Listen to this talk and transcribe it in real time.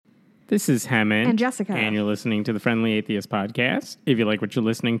This is Hemant. And Jessica. And you're listening to the Friendly Atheist Podcast. If you like what you're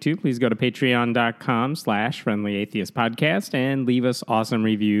listening to, please go to patreon.com/Friendly Atheist Podcast and leave us awesome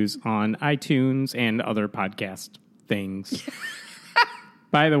reviews on iTunes and other podcast things.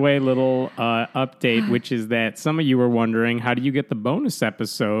 By the way, little update, which is that some of you were wondering, how do you get the bonus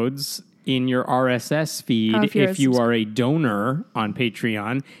episodes in your RSS feed if you are a donor on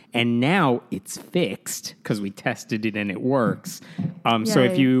Patreon? And now it's fixed because we tested it and it works. So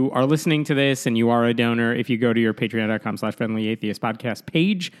if you are listening to this and you are a donor, if you go to your patreon.com/Friendly Atheist Podcast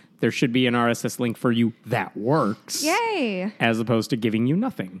page, there should be an RSS link for you that works. Yay! As opposed to giving you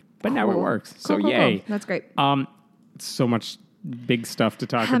nothing. But now it works. So yay. Cool. That's great. So much big stuff to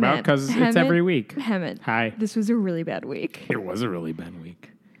talk about because it's every week. Hemant. Hi. This was a really bad week. It was a really bad week.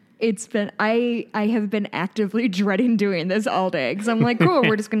 It's been, I have been actively dreading doing this all day because I'm like, cool,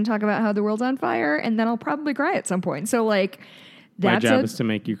 we're just going to talk about how the world's on fire and then I'll probably cry at some point. So like, my job is to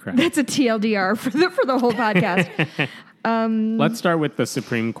make you cry. That's a TLDR for the whole podcast. Let's start with the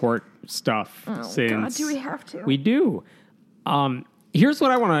Supreme Court stuff. Oh God, do we have to? We do. Here's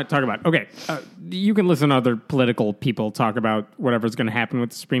what I want to talk about. Okay, you can listen to other political people talk about whatever's going to happen with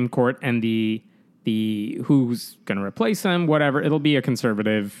the Supreme Court and the who's going to replace them, whatever. It'll be a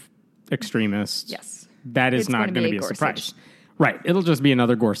conservative extremist. Yes. That is not going to be a surprise. Right. It'll just be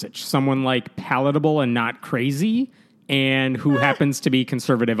another Gorsuch. Someone like palatable and not crazy and who happens to be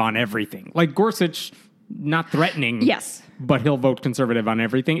conservative on everything. Like Gorsuch, not threatening. Yes. But he'll vote conservative on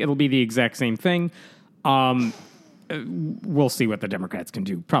everything. It'll be the exact same thing. We'll see what the Democrats can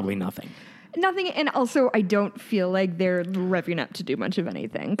do. Probably nothing. Nothing, and also I don't feel like they're revving up to do much of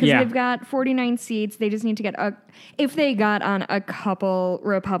anything because they've got 49 seats. They just need to get if they got on a couple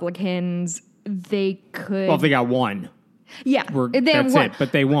Republicans, they could. Well, if they got one, that's it.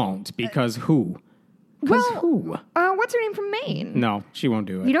 But they won't because who? Who? What's her name from Maine? No, she won't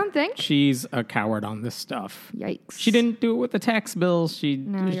do it. You don't think? She's a coward on this stuff. Yikes. She didn't do it with the tax bills.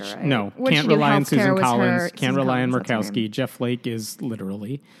 No, you're right. No, can't rely on Susan Collins. Can't rely on Murkowski. Jeff Flake is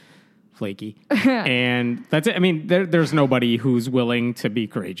literally flaky. And that's it. I mean, there's nobody who's willing to be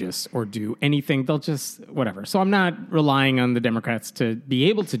courageous or do anything. They'll just, whatever. So I'm not relying on the Democrats to be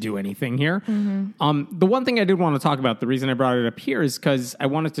able to do anything here. Mm-hmm. The one thing I did want to talk about, the reason I brought it up here is because I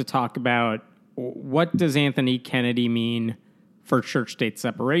wanted to talk about what does Anthony Kennedy mean for church-state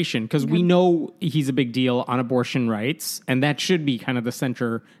separation? Because we know he's a big deal on abortion rights, and that should be kind of the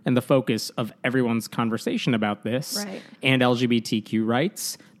center and the focus of everyone's conversation about this, right. And LGBTQ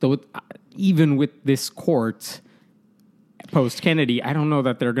rights. Though even with this court, post-Kennedy, I don't know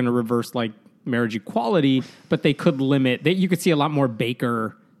that they're going to reverse like marriage equality, but they could limit. You could see a lot more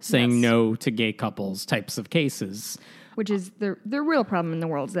Baker saying no to gay couples types of cases. Which is the real problem in the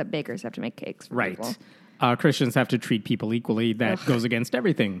world is that bakers have to make cakes for right. people. Christians have to treat people equally. That goes against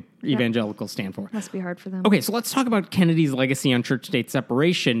everything evangelicals stand for. Must be hard for them. Okay, so let's talk about Kennedy's legacy on church-state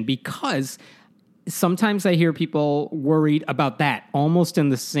separation because sometimes I hear people worried about that almost in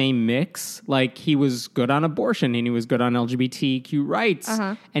the same mix. Like he was good on abortion and he was good on LGBTQ rights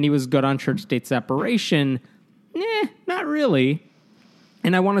and he was good on church-state separation. Not really.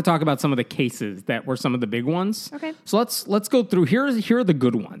 And I want to talk about some of the cases that were some of the big ones. Okay. So let's go through. Here are the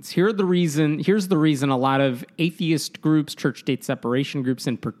good ones. Here's the reason a lot of atheist groups, church-state separation groups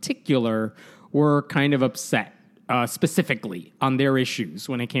in particular, were kind of upset specifically on their issues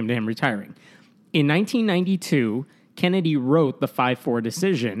when it came to him retiring. In 1992, Kennedy wrote the 5-4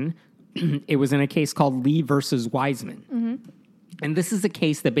 decision. It was in a case called Lee versus Wiseman. Mm-hmm. And this is a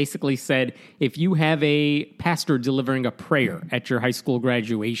case that basically said if you have a pastor delivering a prayer at your high school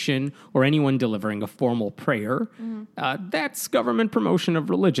graduation or anyone delivering a formal prayer, that's government promotion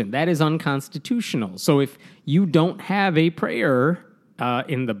of religion. That is unconstitutional. So if you don't have a prayer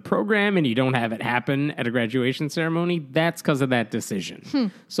in the program and you don't have it happen at a graduation ceremony, that's because of that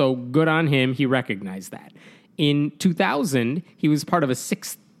decision. So good on him. He recognized that. In 2000, he was part of a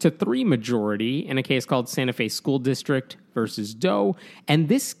 6-3 majority in a case called Santa Fe School District versus Doe. And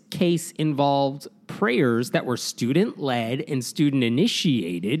this case involved prayers that were student-led and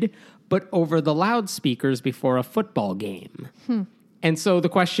student-initiated, but over the loudspeakers before a football game. And so the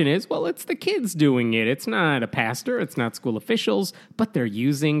question is, well, it's the kids doing it. It's not a pastor. It's not school officials, but they're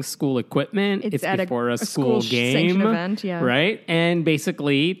using school equipment. It's at before a school game. Event, right? And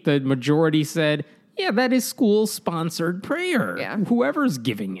basically, the majority said, yeah, that is school-sponsored prayer. Yeah. Whoever's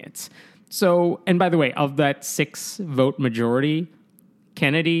giving it. So, and by the way, of that 6-vote majority,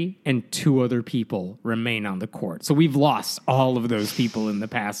 Kennedy and 2 other people remain on the court. So we've lost all of those people in the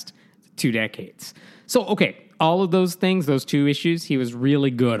past 2 decades. So, okay, all of those things, those two issues, he was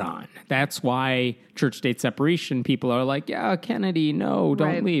really good on. That's why church-state separation people are like, yeah, Kennedy, no,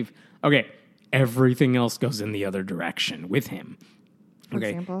 don't leave. Okay, everything else goes in the other direction with him.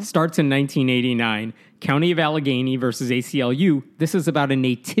 Okay, starts in 1989, County of Allegheny versus ACLU. This is about a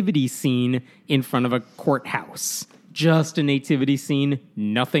nativity scene in front of a courthouse. Just a nativity scene,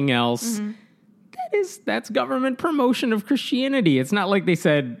 nothing else. Mm-hmm. That's government promotion of Christianity. It's not like they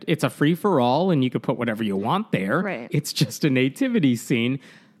said it's a free-for-all and you could put whatever you want there. Right. It's just a nativity scene.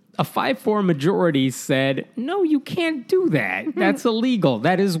 A 5-4 majority said, no, you can't do that. That's illegal.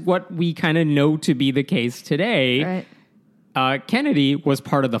 That is what we kind of know to be the case today. Right. Kennedy was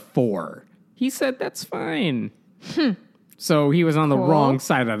part of the 4. He said, that's fine. So he was on the wrong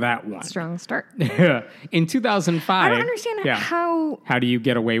side of that one. Strong start. In 2005. I don't understand how. How do you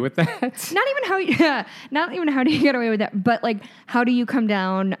get away with that? Not even how do you get away with that, but like how do you come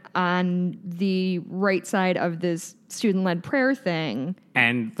down on the right side of this student-led prayer thing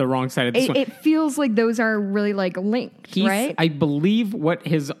and the wrong side of this one? It feels like those are really like linked, right? I believe what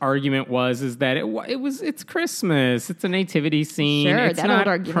his argument was is that it's Christmas, it's a nativity scene, sure, it's not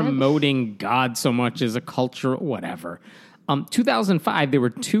promoting God so much as a cultural whatever. 2005, there were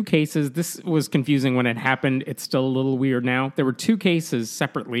 2 cases. This was confusing when it happened. It's still a little weird now. There were 2 cases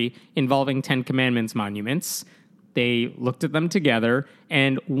separately involving 10 Commandments monuments. They looked at them together,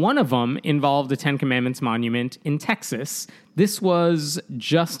 and one of them involved a 10 Commandments monument in Texas. This was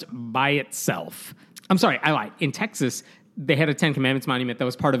just by itself. I'm sorry, I lied. In Texas, they had a 10 Commandments monument that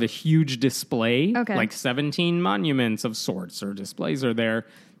was part of a huge display. Okay. Like 17 monuments of sorts or displays are there.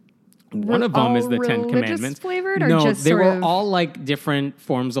 One of them is the 10 Commandments. Flavored, or no, just they sort were of all like different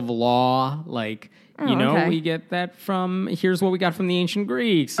forms of law. Like, we get that from, here's what we got from the ancient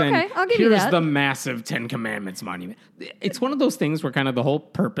Greeks. And I'll give you that. Here's the massive 10 Commandments monument. It's one of those things where kind of the whole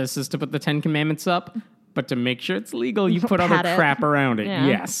purpose is to put the 10 Commandments up, but to make sure it's legal, you put other crap around it. Yeah.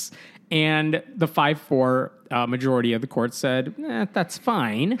 Yes. And the 5-4 majority of the court said, that's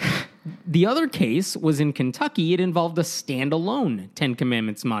fine. The other case was in Kentucky. It involved a standalone 10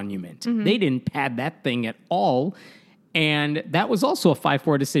 Commandments monument. Mm-hmm. They didn't pad that thing at all. And that was also a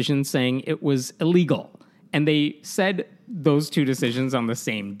 5-4 decision saying it was illegal. And they said those 2 decisions on the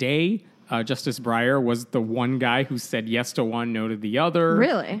same day. Justice Breyer was the one guy who said yes to one, no to the other.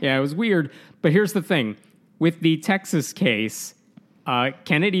 Really? Yeah, it was weird. But here's the thing. With the Texas case,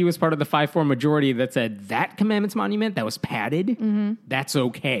 Kennedy was part of the 5-4 majority that said that Commandments monument that was padded, that's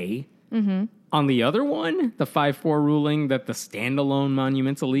okay. Mm-hmm. On the other one, the 5-4 ruling that the standalone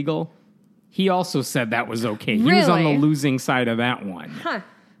monument's illegal, he also said that was okay. Really? He was on the losing side of that one. Huh.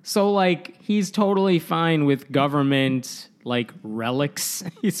 So, like, he's totally fine with government, like, relics.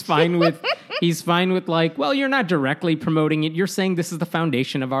 He's fine with, like, well, you're not directly promoting it. You're saying this is the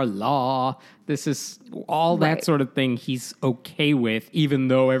foundation of our law. This is all that sort of thing he's okay with, even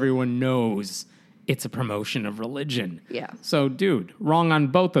though everyone knows it's a promotion of religion. Yeah. So, dude, wrong on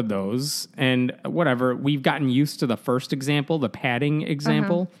both of those. And whatever, we've gotten used to the first example, the padding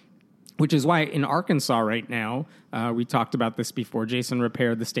example. Which is why in Arkansas right now, we talked about this before, Jason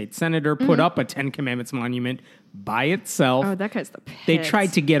Repair, the state senator, put up a 10 Commandments monument by itself. Oh, that guy's the pits. They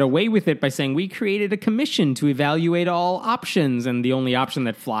tried to get away with it by saying, we created a commission to evaluate all options, and the only option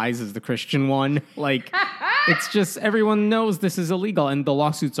that flies is the Christian one. Like, it's just, everyone knows this is illegal, and the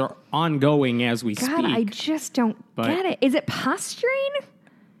lawsuits are ongoing as we speak. God, I just don't get it. Is it posturing?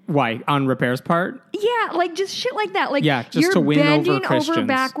 Why? On Repair's part? Yeah, like just shit like that. Like, yeah, just you're to win bending over Christians. Over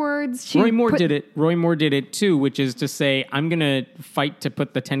backwards. Roy Moore did it. Roy Moore did it too, which is to say, I'm going to fight to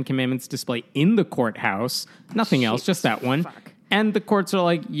put the 10 Commandments display in the courthouse. Nothing else, just that one. Fuck. And the courts are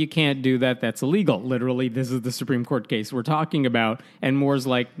like, you can't do that. That's illegal. Literally, this is the Supreme Court case we're talking about. And Moore's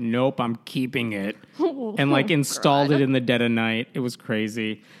like, nope, I'm keeping it. And like installed it in the dead of night. It was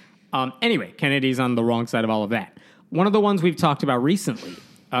crazy. Anyway, Kennedy's on the wrong side of all of that. One of the ones we've talked about recently,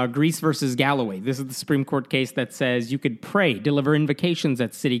 Greece versus Galloway. This is the Supreme Court case that says you could pray, deliver invocations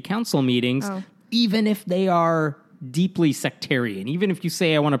at city council meetings, even if they are deeply sectarian. Even if you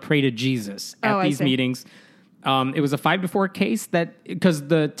say, I want to pray to Jesus at these meetings. It was a 5-4 case that, because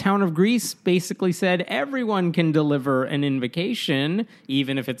the town of Greece basically said everyone can deliver an invocation,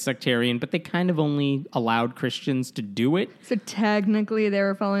 even if it's sectarian, but they kind of only allowed Christians to do it. So technically they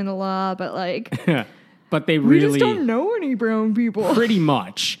were following the law, but like... But they really... We just don't know any brown people. Pretty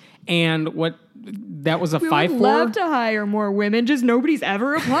much. And what that was a 5-4. We would love to hire more women, just nobody's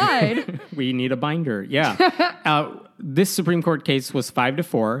ever applied. We need a binder. Yeah. This Supreme Court case was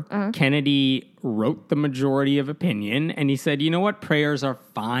 5-4. Kennedy wrote the majority of opinion, and he said, you know what? Prayers are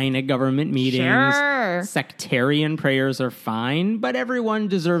fine at government meetings. Sure. Sectarian prayers are fine, but everyone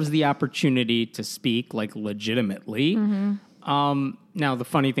deserves the opportunity to speak, like, legitimately. Now, the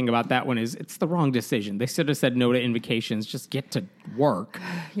funny thing about that one is it's the wrong decision. They should have said no to invocations. Just get to work.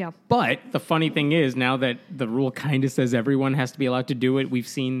 Yeah. But the funny thing is, now that the rule kind of says everyone has to be allowed to do it, we've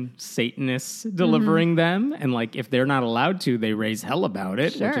seen Satanists delivering them. And, like, if they're not allowed to, they raise hell about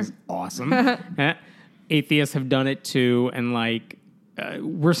it, which is awesome. Atheists have done it, too. And, like,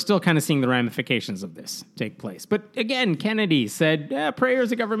 we're still kind of seeing the ramifications of this take place. But, again, Kennedy said,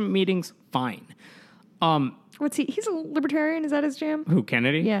 prayers at government meetings, fine. What's he? He's a libertarian. Is that his jam? Who,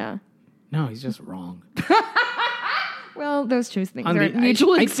 Kennedy? Yeah. No, he's just wrong. Well, those two things are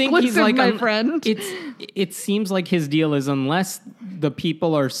mutually exclusive, my friend. It seems like his deal is unless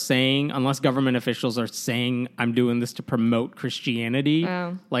government officials are saying, I'm doing this to promote Christianity,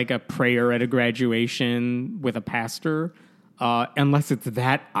 like a prayer at a graduation with a pastor, unless it's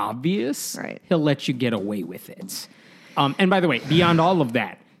that obvious, he'll let you get away with it. And by the way, beyond all of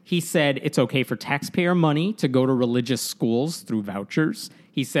that, he said it's okay for taxpayer money to go to religious schools through vouchers.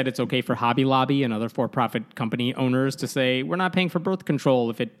 He said it's okay for Hobby Lobby and other for-profit company owners to say, we're not paying for birth control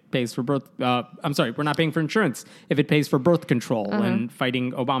if it pays for we're not paying for insurance if it pays for birth control and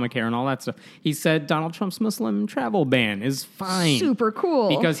fighting Obamacare and all that stuff. He said Donald Trump's Muslim travel ban is fine. Super cool.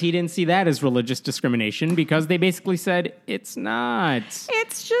 Because he didn't see that as religious discrimination because they basically said it's not.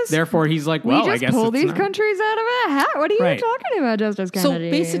 It's just... Therefore, he's like, well, I guess it's not. We just pull these countries out of a hat. What are you talking about, Justice Kennedy?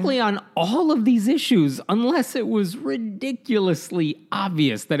 So basically on all of these issues, unless it was ridiculously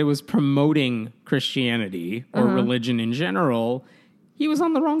obvious that it was promoting Christianity or religion in general, he was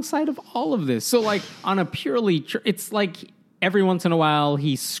on the wrong side of all of this. So, like, on a purely... it's like every once in a while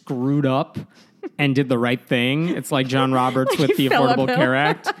he screwed up and did the right thing. It's like John Roberts with the Affordable Care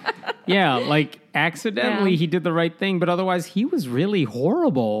Act. Yeah, like, accidentally he did the right thing, but otherwise he was really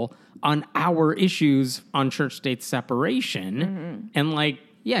horrible on our issues on church-state separation. And, like,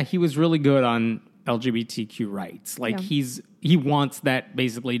 yeah, he was really good on LGBTQ rights. Like, he wants that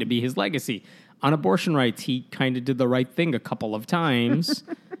basically to be his legacy. On abortion rights, he kind of did the right thing a couple of times.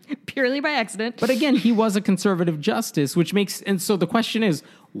 Purely by accident. But again, he was a conservative justice, which makes... And so the question is,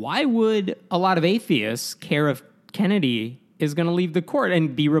 why would a lot of atheists care if Kennedy is going to leave the court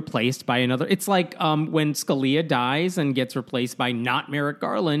and be replaced by another... It's like when Scalia dies and gets replaced by not Merrick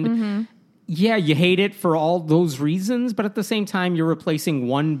Garland. Yeah, you hate it for all those reasons, but at the same time, you're replacing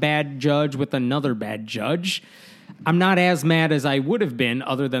one bad judge with another bad judge. I'm not as mad as I would have been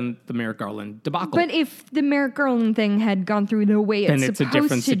other than the Merrick Garland debacle. But if the Merrick Garland thing had gone through the way it's supposed a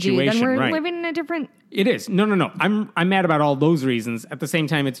different to situation, do, then we're living in a different... It is. No. I'm mad about all those reasons. At the same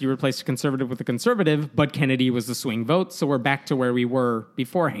time, it's you replaced a conservative with a conservative, but Kennedy was the swing vote, so we're back to where we were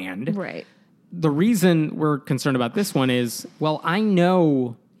beforehand. Right. The reason we're concerned about this one is, well, I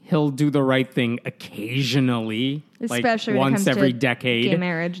know... he'll do the right thing occasionally, especially like when once it comes every to decade, gay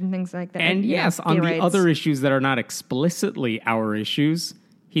marriage and things like that. And yes, on the other issues that are not explicitly our issues,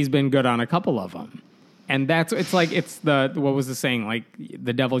 he's been good on a couple of them. And it's the, what was the saying? Like,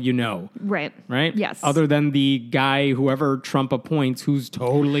 the devil you know. Right. Right? Yes. Other than the guy, whoever Trump appoints, who's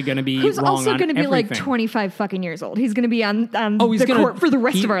totally going to be who's wrong on also going to be everything. like 25 fucking years old. He's going to be on court for the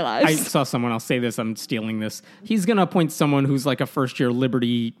rest of our lives. I saw someone else say this. I'm stealing this. He's going to appoint someone who's like a first-year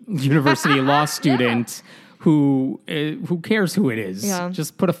Liberty University law student who cares who it is. Yeah.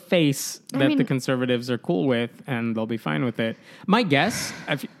 Just put a face that the conservatives are cool with, and they'll be fine with it. My guess...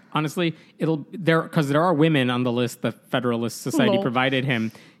 Honestly, because there are women on the list the Federalist Society provided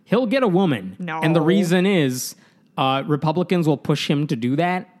him. He'll get a woman. No. And the reason is Republicans will push him to do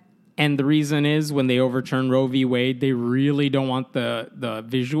that. And the reason is when they overturn Roe v. Wade, they really don't want the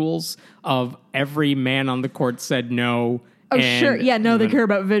visuals of every man on the court said no. Oh, sure. Yeah, no, they care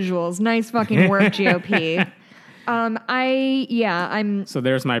about visuals. Nice fucking work, GOP. So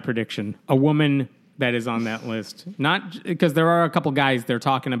there's my prediction. A woman... that is on that list. Not because there are a couple guys they're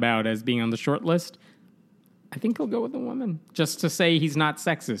talking about as being on the short list. I think he'll go with a woman just to say he's not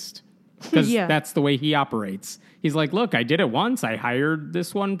sexist because that's the way he operates. He's like, look, I did it once. I hired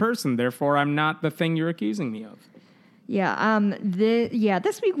this one person. Therefore, I'm not the thing you're accusing me of. Yeah.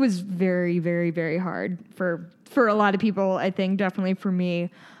 This week was very, very, very hard for a lot of people. I think definitely for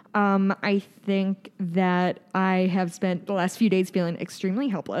me. I think that I have spent the last few days feeling extremely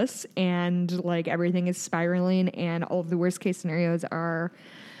helpless and like everything is spiraling and all of the worst case scenarios are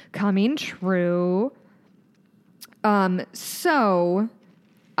coming true. So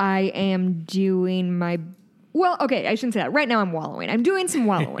I am doing my... Well, okay, I shouldn't say that. Right now I'm wallowing. I'm doing some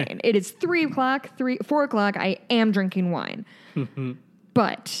wallowing. It is 4 o'clock. I am drinking wine.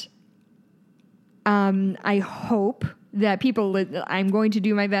 But I hope that people... I'm going to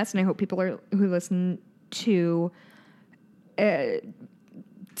do my best, and I hope people who listen to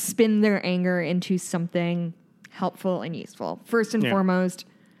spin their anger into something helpful and useful. First and foremost,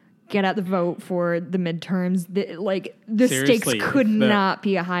 get out the vote for the midterms. The stakes could not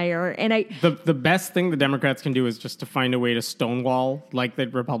be higher. And the best thing the Democrats can do is just to find a way to stonewall like the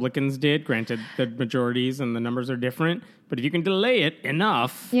Republicans did. Granted, the majorities and the numbers are different, but if you can delay it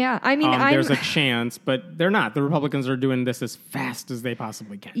enough, there's a chance. But they're not. The Republicans are doing this as fast as they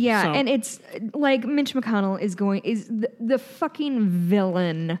possibly can. Yeah, and it's like Mitch McConnell is the fucking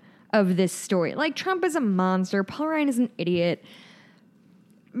villain of this story. Like, Trump is a monster. Paul Ryan is an idiot.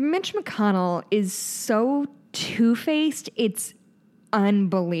 Mitch McConnell is so two-faced, it's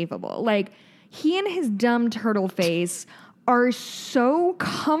unbelievable. Like, he and his dumb turtle face are so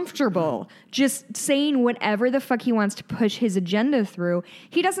comfortable just saying whatever the fuck he wants to push his agenda through.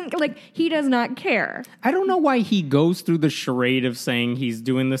 He does not care. I don't know why he goes through the charade of saying he's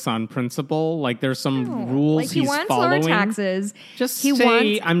doing this on principle. Like, there's some rules he's following. He wants lower taxes.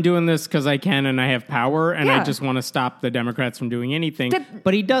 I'm doing this because I can and I have power and I just want to stop the Democrats from doing anything.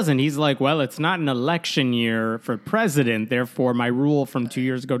 But he doesn't. He's like, well, it's not an election year for president, therefore my rule from 2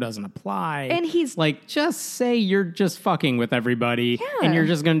 years ago doesn't apply. And he's like, just say you're just fucking with everybody and you're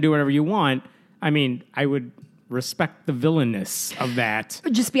just going to do whatever you want. I mean, I would respect the villainess of that.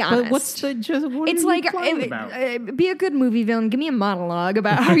 Just be honest. But it's like, be a good movie villain. Give me a monologue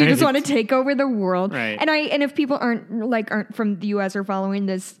about how you just want to take over the world. Right. And if people aren't from the U.S. or following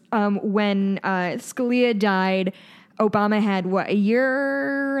this, when Scalia died, Obama had a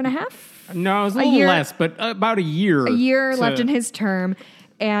year and a half? No, it was a little less, but about a year. A year left in his term.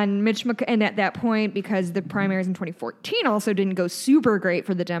 And and at that point, because the primaries in 2014 also didn't go super great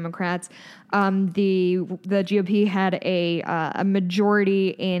for the Democrats, the GOP had a majority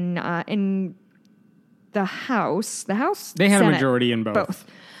in the House. The House, they had Senate, a majority in both.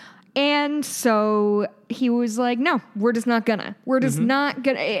 And so he was like, "No, we're just not gonna. We're just not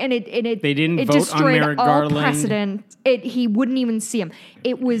gonna." And they didn't vote destroyed on Merrick all Garland. precedent. He wouldn't even see him.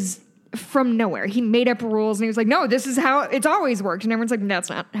 It was from nowhere. He made up rules and he was like, no, this is how it's always worked. And everyone's like, that's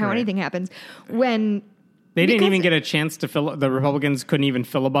not how anything happens. When they didn't even get a chance to the Republicans couldn't even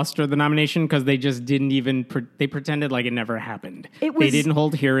filibuster the nomination because they just didn't even, they pretended like it never happened. They didn't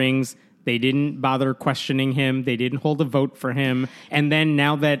hold hearings. They didn't bother questioning him. They didn't hold a vote for him. And then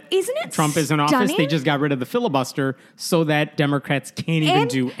now that Trump is in office, they just got rid of the filibuster so that Democrats can't even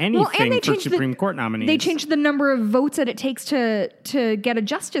do anything for Supreme Court nominees. They changed the number of votes that it takes to get a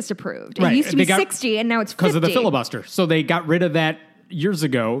justice approved. It used to be 60 and now it's 50. Because of the filibuster. So they got rid of that years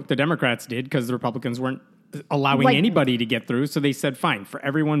ago. The Democrats did because the Republicans weren't allowing anybody to get through. So they said, fine, for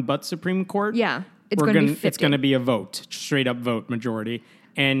everyone but Supreme Court, it's going to be a vote, straight up vote majority.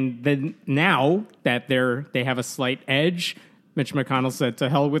 And then now that they have a slight edge, Mitch McConnell said, to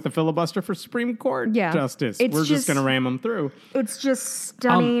hell with the filibuster for Supreme Court justice. We're just going to ram them through. It's just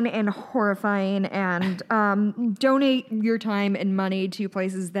stunning and horrifying. And donate your time and money to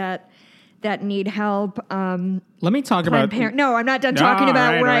places that need help. Let me talk about... No, I'm not done talking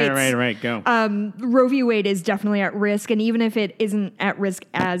about rights. Right, go. Roe v. Wade is definitely at risk. And even if it isn't at risk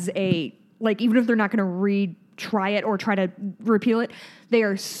as even if they're not going to retry it or try to repeal it, they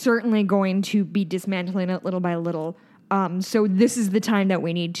are certainly going to be dismantling it little by little. So this is the time that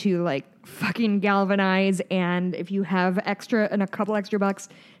we need to fucking galvanize. And if you have a couple extra bucks,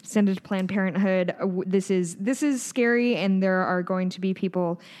 send it to Planned Parenthood. This is scary, and there are going to be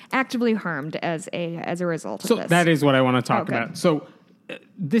people actively harmed as a result of this. So that is what I want to talk about. So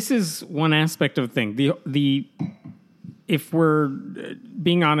this is one aspect of the thing. If we're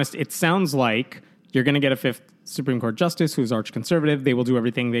being honest, it sounds like you're going to get a fifth Supreme Court justice who's arch-conservative. They will do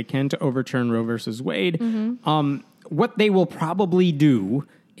everything they can to overturn Roe versus Wade. Mm-hmm. What they will probably do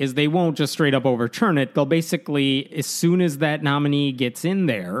is they won't just straight up overturn it. They'll basically, as soon as that nominee gets in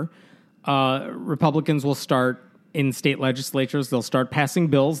there, Republicans will start in state legislatures. They'll start passing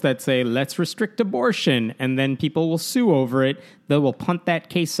bills that say, let's restrict abortion. And then people will sue over it. They will punt that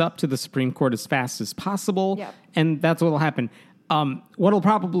case up to the Supreme Court as fast as possible. Yep. And that's what will happen. What will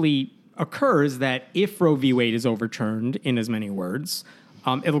probably occur is that if Roe v. Wade is overturned, in as many words,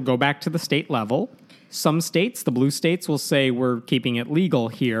 it'll go back to the state level. Some states, the blue states, will say we're keeping it legal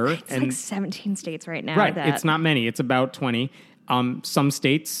here. It's 17 states right now. Right, it's not many. It's about 20. Some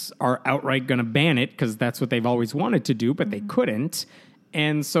states are outright going to ban it because that's what they've always wanted to do, but they couldn't.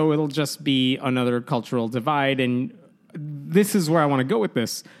 And so it'll just be another cultural divide. And this is where I want to go with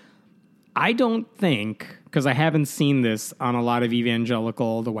this. I don't think, because I haven't seen this on a lot of the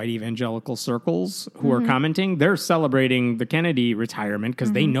white evangelical circles who are commenting, they're celebrating the Kennedy retirement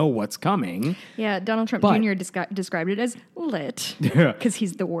because they know what's coming. Yeah, Donald Trump Jr. described it as lit because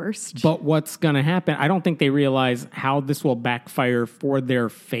he's the worst. But what's going to happen, I don't think they realize how this will backfire for their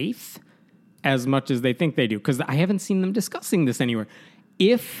faith as much as they think they do, because I haven't seen them discussing this anywhere.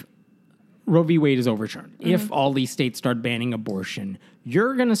 If Roe v. Wade is overturned, if all these states start banning abortion,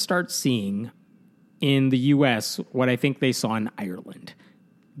 you're going to start seeing in the U.S. what I think they saw in Ireland.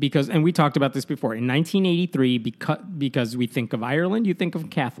 And we talked about this before. In 1983, because we think of Ireland, you think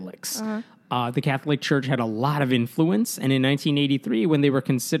of Catholics. The Catholic Church had a lot of influence. And in 1983, when they were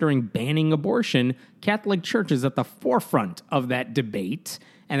considering banning abortion, Catholic Church is at the forefront of that debate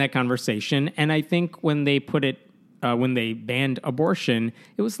and that conversation. And I think when they when they banned abortion,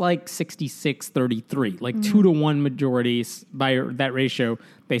 it was like 66-33, like 2-to-1 majorities by that ratio.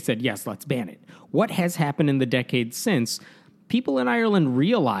 They said, yes, let's ban it. What has happened in the decades since? People in Ireland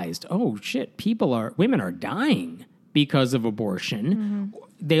realized, oh shit, women are dying because of abortion.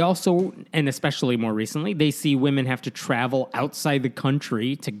 They also, and especially more recently, they see women have to travel outside the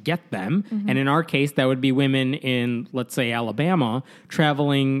country to get them. And in our case, that would be women in, let's say, Alabama,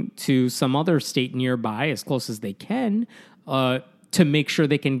 traveling to some other state nearby as close as they can to make sure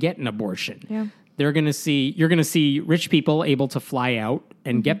they can get an abortion. Yeah. You're going to see rich people able to fly out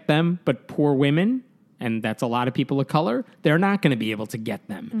and get them, but poor women, and that's a lot of people of color, they're not going to be able to get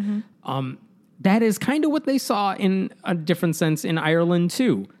them. That is kind of what they saw in a different sense in Ireland,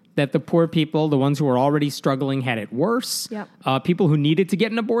 too. That the poor people, the ones who were already struggling, had it worse. Yep. People who needed to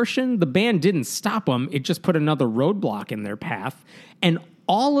get an abortion, the ban didn't stop them. It just put another roadblock in their path. And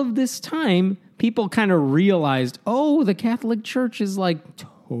all of this time, people kind of realized, oh, the Catholic Church is like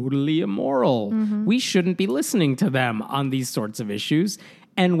totally immoral. We shouldn't be listening to them on these sorts of issues.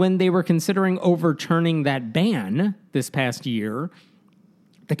 And when they were considering overturning that ban this past year,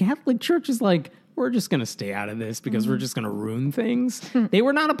 the Catholic Church is like, we're just going to stay out of this because we're just going to ruin things. They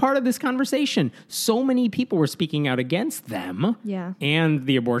were not a part of this conversation. So many people were speaking out against them and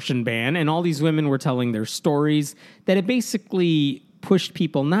the abortion ban, and all these women were telling their stories, that it basically pushed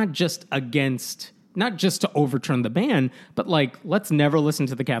people not just to overturn the ban, but like, let's never listen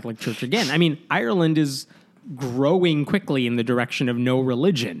to the Catholic Church again. I mean, Ireland is growing quickly in the direction of no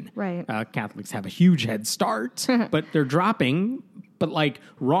religion. Right. Catholics have a huge head start, but they're dropping. But like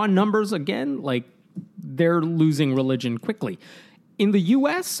raw numbers again, like they're losing religion quickly. In the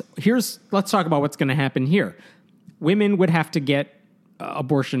U.S., let's talk about what's going to happen here. Women would have to get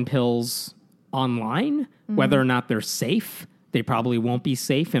abortion pills online, whether or not they're safe. They probably won't be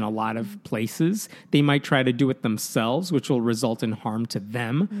safe in a lot of places. They might try to do it themselves, which will result in harm to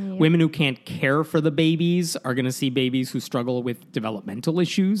them. Yeah. Women who can't care for the babies are going to see babies who struggle with developmental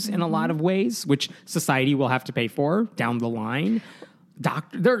issues in a lot of ways, which society will have to pay for down the line.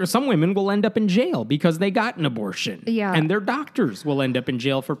 Some women will end up in jail because they got an abortion. Yeah. And their doctors will end up in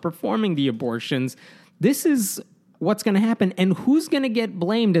jail for performing the abortions. This is what's going to happen. And who's going to get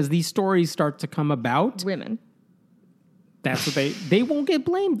blamed as these stories start to come about? Women. That's what they won't get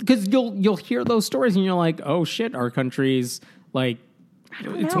blamed, because you'll hear those stories and you're like, oh shit, our country's like,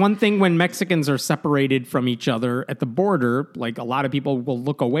 it's one thing when Mexicans are separated from each other at the border, like a lot of people will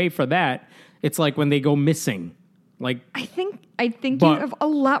look away for that. It's like when they go missing. Like I think you have a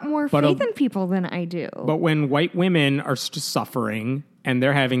lot more faith in people than I do. But when white women are suffering and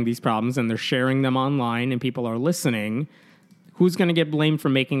they're having these problems and they're sharing them online and people are listening, who's going to get blamed for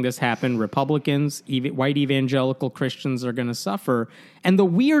making this happen? Republicans, white evangelical Christians are going to suffer. And the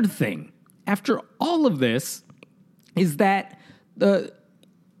weird thing, after all of this, is that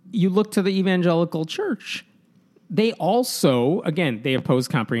you look to the evangelical church. They also, again, they oppose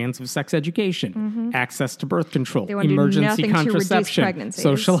comprehensive sex education, access to birth control, emergency contraception,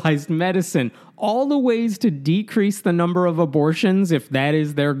 socialized medicine, all the ways to decrease the number of abortions. If that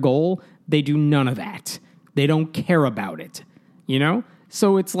is their goal, they do none of that. They don't care about it, you know?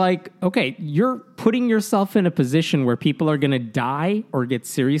 So it's like, okay, you're putting yourself in a position where people are going to die or get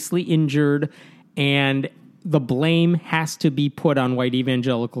seriously injured, and the blame has to be put on white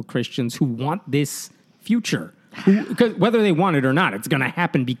evangelical Christians who want this future. Because whether they want it or not, it's going to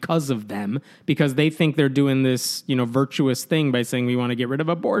happen because of them, because they think they're doing this, virtuous thing by saying we want to get rid of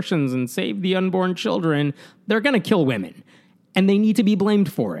abortions and save the unborn children. They're going to kill women, and they need to be blamed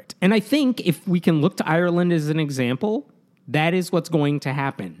for it. And I think if we can look to Ireland as an example, that is what's going to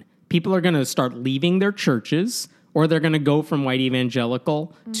happen. People are going to start leaving their churches, or they're going to go from white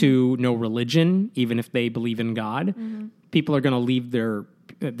evangelical to no religion, even if they believe in God. People are going to leave their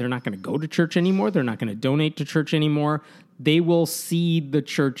to go to church anymore. They're not going to donate to church anymore. They will see the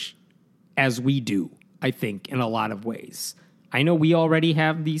church as we do, I think, in a lot of ways. I know we already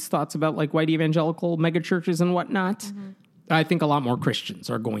have these thoughts about like white evangelical megachurches and whatnot. Mm-hmm. I think a lot more Christians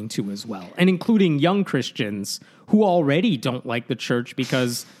are going to as well, and including young Christians who already don't like the church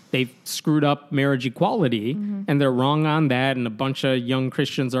because they've screwed up marriage equality, and they're wrong on that, and a bunch of young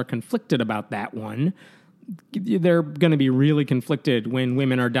Christians are conflicted about that one. They're going to be really conflicted when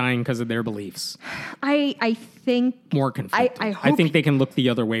women are dying because of their beliefs. I think more conflicted. I think they can look the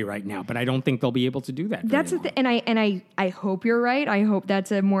other way right now, but I don't think they'll be able to do that. That's and I hope you're right. I hope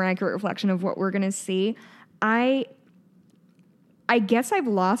that's a more accurate reflection of what we're going to see. I guess I've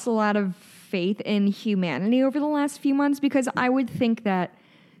lost a lot of faith in humanity over the last few months, because I would think that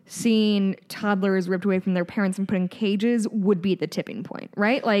seeing toddlers ripped away from their parents and put in cages would be the tipping point,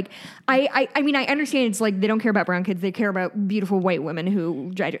 right? Like, I mean, I understand it's like they don't care about brown kids. They care about beautiful white women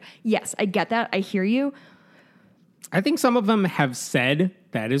who try to... Yes, I get that. I hear you. I think some of them have said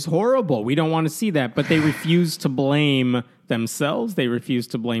that is horrible. We don't want to see that, but they refuse to blame themselves. They refuse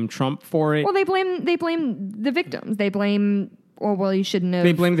to blame Trump for it. Well, they blame the victims. They blame... Oh, well, you shouldn't have...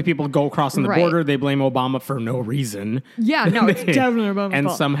 They blame the people who go crossing the border. They blame Obama for no reason. Yeah, no, it's definitely Obama's fault.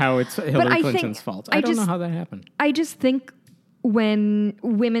 And somehow it's Hillary Clinton's fault. I don't know how that happened. I just think when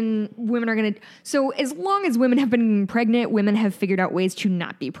women are going to... So as long as women have been pregnant, women have figured out ways to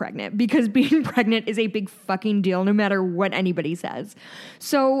not be pregnant, because being pregnant is a big fucking deal no matter what anybody says.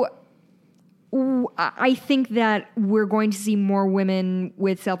 So... I think that we're going to see more women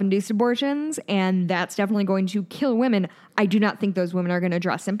with self-induced abortions, and that's definitely going to kill women. I do not think those women are going to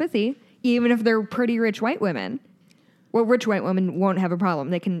draw sympathy, even if they're pretty rich white women. Well, rich white women won't have a problem.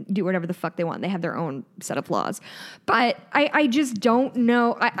 They can do whatever the fuck they want. They have their own set of laws. But I just don't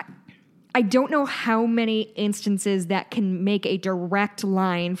know. I don't know how many instances that can make a direct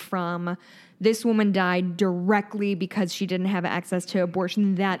line from... This woman died directly because she didn't have access to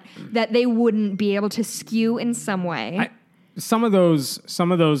abortion, that they wouldn't be able to skew in some way. Some of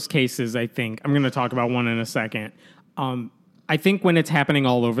those cases, I think, I'm going to talk about one in a second. I think when it's happening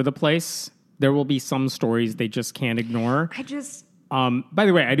all over the place, there will be some stories they just can't ignore. By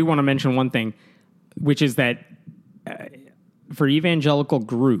the way, I do want to mention one thing, which is that for evangelical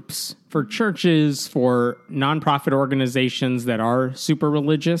groups, for churches, for nonprofit organizations that are super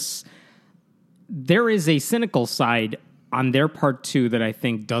religious, there is a cynical side on their part, too, that I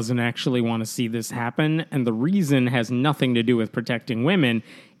think doesn't actually want to see this happen. And the reason has nothing to do with protecting women.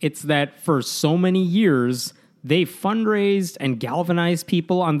 It's that for so many years, they fundraised and galvanized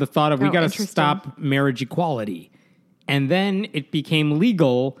people on the thought of we got to stop marriage equality. And then it became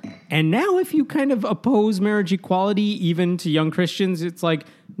legal. And now if you kind of oppose marriage equality, even to young Christians, it's like,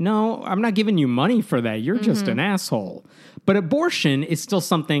 no, I'm not giving you money for that. You're just an asshole. But abortion is still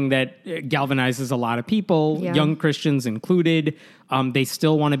something that galvanizes a lot of people, young Christians included. They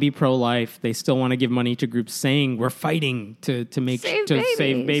still want to be pro-life. They still want to give money to groups saying we're fighting to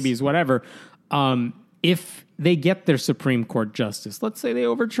save babies, whatever. If they get their Supreme Court justice, let's say they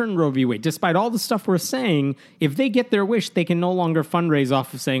overturn Roe v. Wade, despite all the stuff we're saying, if they get their wish, they can no longer fundraise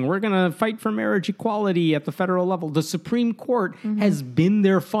off of saying we're going to fight for marriage equality at the federal level. The Supreme Court has been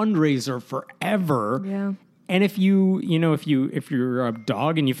their fundraiser forever. Yeah. And if you're a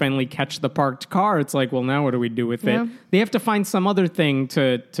dog and you finally catch the parked car, it's like, well, now what do we do with it? They have to find some other thing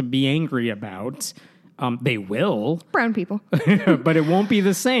to be angry about. They will. Brown people. But it won't be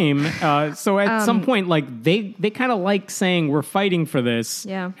the same. So at some point, like they kind of like saying we're fighting for this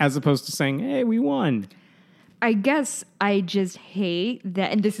as opposed to saying, hey, we won. I guess I just hate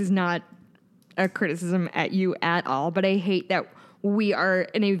that, and this is not a criticism at you at all, but I hate that we are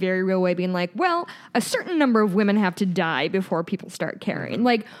in a very real way being like, well, a certain number of women have to die before people start caring.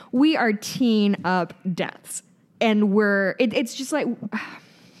 Like, we are teeing up deaths, and it's just like...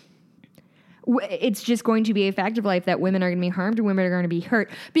 It's just going to be a fact of life that women are going to be harmed and women are going to be hurt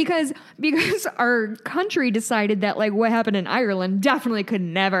because our country decided that, like, what happened in Ireland definitely could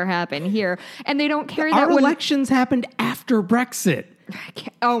never happen here, and they don't care that our elections happened after Brexit.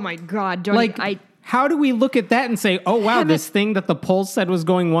 Oh my God! How do we look at that and say, oh, wow, this thing that the polls said was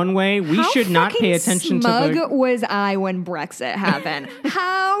going one way, we should not pay attention to How smug was I when Brexit happened?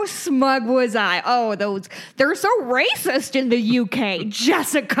 How smug was I? Oh, they're so racist in the UK,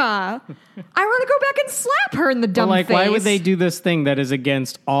 Jessica. I want to go back and slap her in the dumb face. Why would they do this thing that is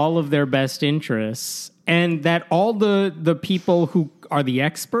against all of their best interests and that all the people who are the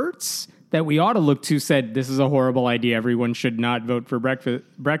experts that we ought to look to said, this is a horrible idea. Everyone should not vote for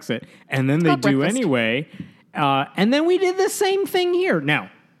Brexit. And then they do anyway. And then we did the same thing here. Now,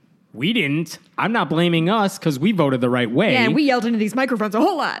 We didn't. I'm not blaming us because we voted the right way. Yeah, and we yelled into these microphones a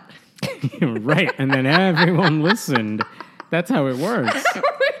whole lot. Right. And then everyone listened. That's how it works.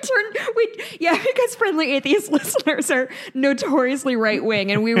 Because Friendly Atheist listeners are notoriously right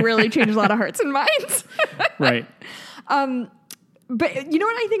wing, and we really changed a lot of hearts and minds. Right. But you know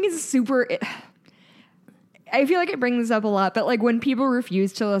what I think is super. I feel like I bring this up a lot, but like when people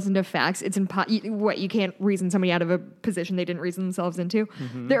refuse to listen to facts, it's you can't reason somebody out of a position they didn't reason themselves into.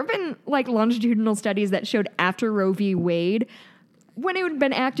 Mm-hmm. There have been like longitudinal studies that showed after Roe v. Wade, when it had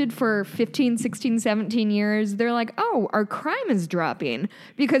been acted for 15, 16, 17 years, they're like, oh, our crime is dropping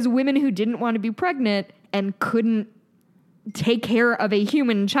because women who didn't want to be pregnant and couldn't take care of a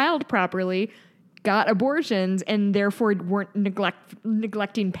human child properly got abortions and therefore weren't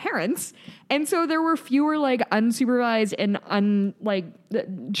neglecting parents. And so there were fewer like unsupervised and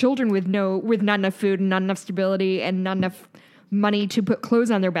children with not enough food and not enough stability and not enough money to put clothes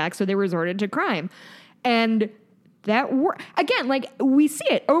on their back. So they resorted to crime. And that again, like we see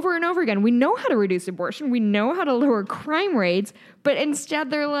it over and over again. We know how to reduce abortion. We know how to lower crime rates, but instead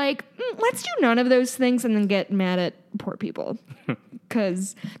they're like, let's do none of those things and then get mad at poor people.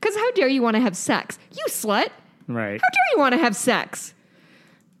 Because how dare you want to have sex? You slut. Right. How dare you want to have sex?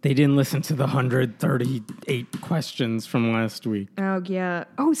 They didn't listen to the 138 questions from last week. Oh, yeah.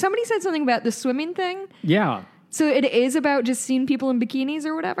 Oh, somebody said something about the swimming thing. Yeah. So it is about just seeing people in bikinis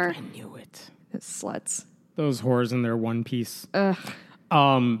or whatever? I knew it. It's sluts. Those whores in their one piece. Ugh.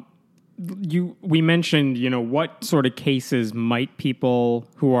 We mentioned, what sort of cases might people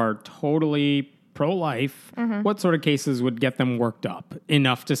who are totally pro-life, what sort of cases would get them worked up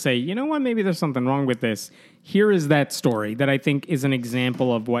enough to say, you know what, maybe there's something wrong with this. Here is that story that I think is an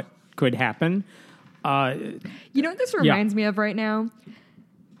example of what could happen. You know what this reminds me of right now?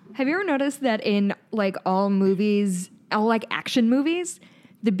 Have you ever noticed that in like all movies, all like action movies,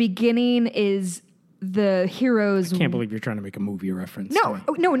 the beginning is the heroes. I can't believe you're trying to make a movie reference. No,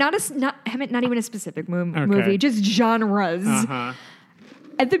 not even a specific movie, just genres. Uh-huh.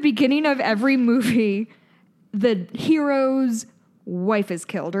 At the beginning of every movie, the hero's wife is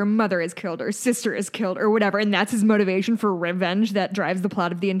killed, or mother is killed, or sister is killed, or whatever, and that's his motivation for revenge that drives the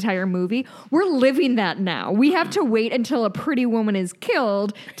plot of the entire movie. We're living that now. We have to wait until a pretty woman is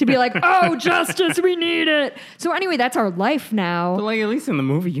killed to be like, oh, justice, we need it. So anyway, that's our life now. But like at least in the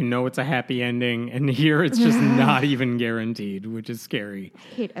movie, it's a happy ending, and here it's just not even guaranteed, which is scary.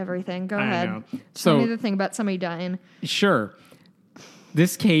 I hate everything. Go ahead. Know. Tell me the thing about somebody dying. Sure.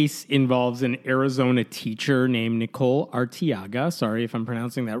 This case involves an Arizona teacher named Nicole Arteaga. Sorry if I'm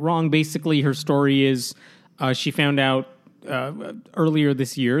pronouncing that wrong. Basically, her story is she found out earlier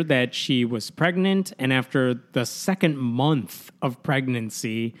this year that she was pregnant, and after the second month of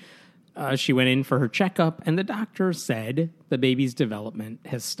pregnancy, she went in for her checkup, and the doctor said the baby's development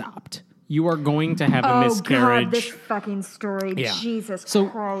has stopped. You are going to have a miscarriage. Oh, God, this fucking story. Yeah. Jesus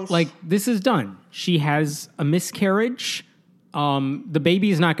Christ. So, this is done. She has a miscarriage. The baby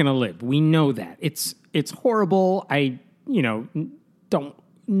is not going to live. We know that. It's horrible. No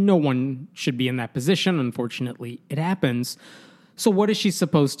one should be in that position. Unfortunately, it happens. So what is she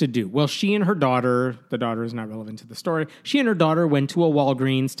supposed to do? Well, she and her daughter, the daughter is not relevant to the story. She and her daughter went to a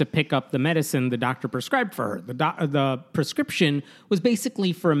Walgreens to pick up the medicine the doctor prescribed for her. The prescription was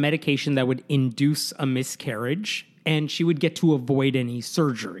basically for a medication that would induce a miscarriage, and she would get to avoid any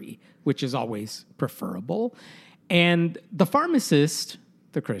surgery, which is always preferable. And the pharmacist,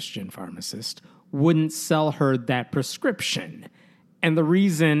 the Christian pharmacist, wouldn't sell her that prescription. And the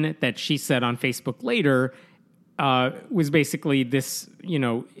reason that she said on Facebook later was basically this,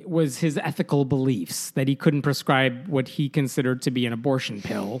 was his ethical beliefs, that he couldn't prescribe what he considered to be an abortion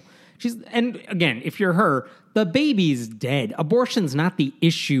pill. And again, if you're her, the baby's dead. Abortion's not the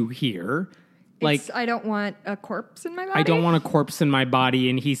issue here. I don't want a corpse in my body. I don't want a corpse in my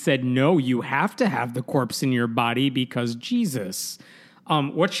body. And he said, no, you have to have the corpse in your body because Jesus.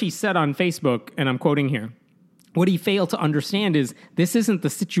 What she said on Facebook, and I'm quoting here, what he failed to understand is this isn't the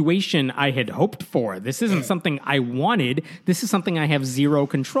situation I had hoped for. This isn't something I wanted. This is something I have zero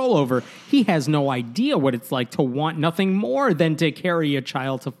control over. He has no idea what it's like to want nothing more than to carry a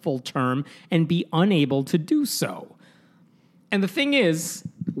child to full term and be unable to do so. And the thing is,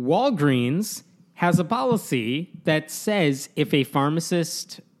 Walgreens has a policy that says if a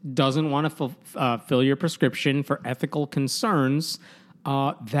pharmacist doesn't want to fill your prescription for ethical concerns,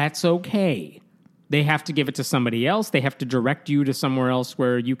 that's okay. They have to give it to somebody else. They have to direct you to somewhere else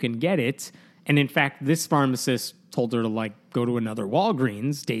where you can get it. And in fact, this pharmacist told her to go to another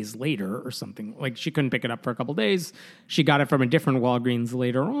Walgreens days later or something. She couldn't pick it up for a couple days. She got it from a different Walgreens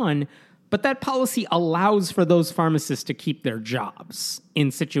later on. But that policy allows for those pharmacists to keep their jobs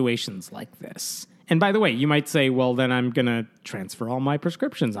in situations like this. And by the way, you might say, well, then I'm going to transfer all my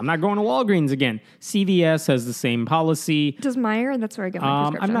prescriptions. I'm not going to Walgreens again. CVS has the same policy. Does Meijer? That's where I get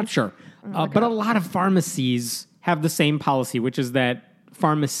my prescriptions. I'm not sure. But a lot of pharmacies have the same policy, which is that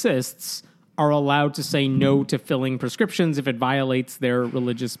pharmacists are allowed to say no to filling prescriptions if it violates their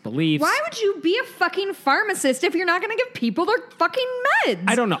religious beliefs. Why would you be a fucking pharmacist if you're not going to give people their fucking meds?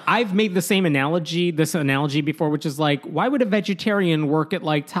 I don't know. I've made the same analogy before, which is like, why would a vegetarian work at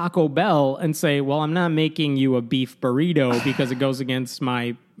like Taco Bell and say, well, I'm not making you a beef burrito because it goes against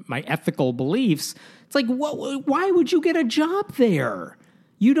my ethical beliefs? It's like, why would you get a job there?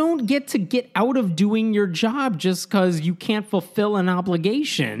 You don't get to get out of doing your job just because you can't fulfill an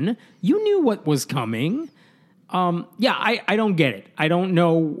obligation. You knew what was coming. I don't get it. I don't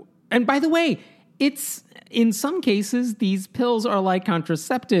know. And by the way, it's in some cases, these pills are like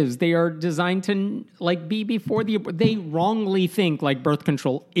contraceptives. They are designed to like be before they wrongly think like birth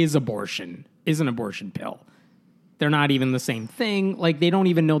control is an abortion pill. They're not even the same thing. Like they don't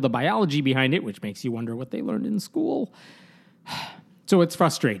even know the biology behind it, which makes you wonder what they learned in school. So it's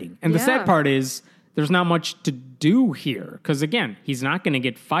frustrating. And the sad part is there's not much to do here. Because, again, he's not going to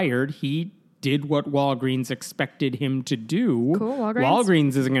get fired. He did what Walgreens expected him to do. Cool,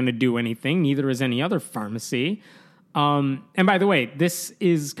 Walgreens isn't going to do anything. Neither is any other pharmacy. And by the way, this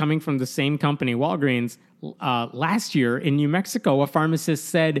is coming from the same company, Walgreens. Last year in New Mexico, a pharmacist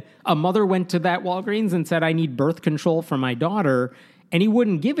said a mother went to that Walgreens and said, I need birth control for my daughter. And he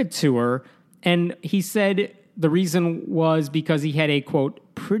wouldn't give it to her. And he said the reason was because he had a, quote,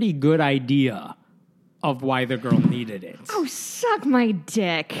 pretty good idea of why the girl needed it. Oh, suck my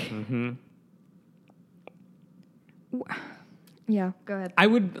dick. Mm-hmm. Yeah, go ahead. I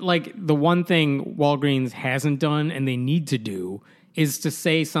would, the one thing Walgreens hasn't done and they need to do is to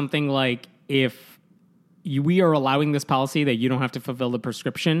say something like, if we are allowing this policy that you don't have to fulfill the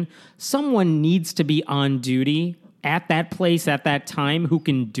prescription, someone needs to be on duty at that place at that time who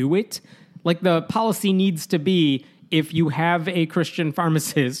can do it. Like the policy needs to be, if you have a Christian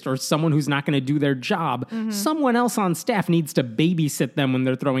pharmacist or someone who's not going to do their job, someone else on staff needs to babysit them when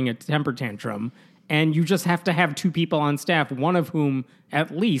they're throwing a temper tantrum. And you just have to have two people on staff, one of whom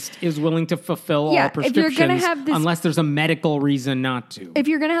at least is willing to fulfill all prescriptions unless there's a medical reason not to. If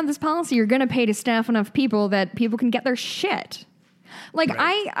you're going to have this policy, you're going to pay to staff enough people that people can get their shit.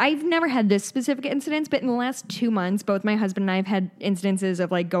 I've never had this specific incident, but in the last 2 months, both my husband and I have had incidences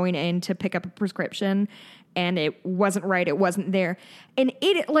of going in to pick up a prescription and it wasn't right. It wasn't there. And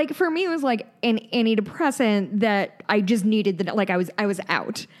it, for me, it was like an antidepressant that I just needed I was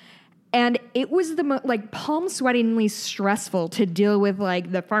out. And it was the palm sweatingly stressful to deal with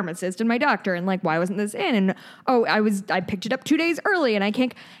the pharmacist and my doctor and why wasn't this in? And I picked it up 2 days early and I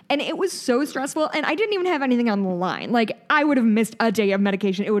can't, and it was so stressful and I didn't even have anything on the line. I would have missed a day of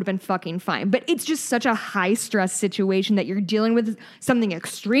medication. It would have been fucking fine. But it's just such a high stress situation that you're dealing with something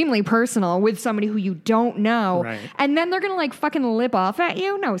extremely personal with somebody who you don't know. Right. And then they're going to fucking lip off at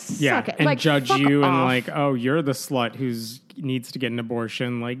you. No, suck it. And judge you off. And you're the slut who's needs to get an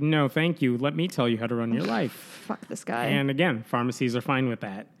abortion. No, thank you. Let me tell you how to run your life. Fuck this guy. And again, pharmacies are fine with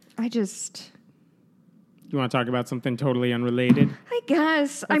that. You want to talk about something totally unrelated? I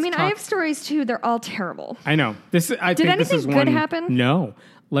guess. I have stories too. They're all terrible. I know. Did anything good happen? No.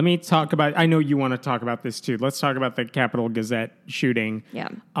 Let me talk about, I know you want to talk about this too. Let's talk about the Capitol Gazette shooting. Yeah.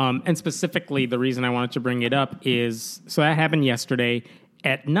 And specifically, the reason I wanted to bring it up is, so that happened yesterday.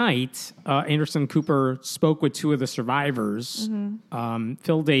 At night, Anderson Cooper spoke with two of the survivors,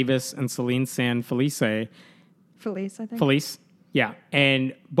 Phil Davis and Celine San Felice. Felice, I think. Felice, yeah.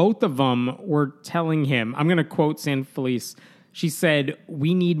 And both of them were telling him, I'm going to quote San Felice. She said,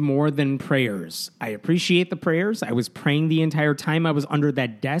 "We need more than prayers. I appreciate the prayers. I was praying the entire time I was under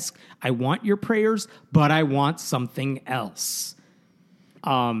that desk. I want your prayers, but I want something else."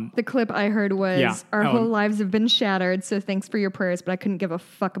 The clip I heard was, our whole lives have been shattered, so thanks for your prayers, but I couldn't give a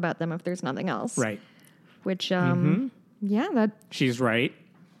fuck about them if there's nothing else. Right. Which, that... She's right.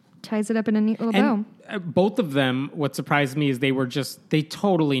 Ties it up in a neat little bow. Both of them, what surprised me is they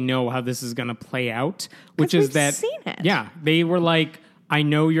totally know how this is going to play out, which is that... seen it. Yeah. They were like, I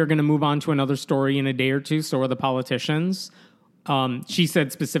know you're going to move on to another story in a day or two, so are the politicians. She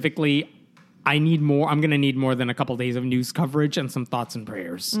said specifically, I'm going to need more than a couple days of news coverage and some thoughts and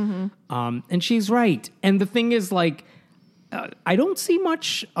prayers. And she's right. And the thing is, I don't see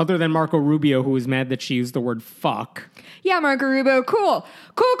much other than Marco Rubio, who was mad that she used the word fuck. Yeah, Marco Rubio, cool.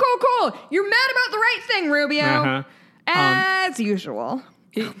 You're mad about the right thing, Rubio. As usual.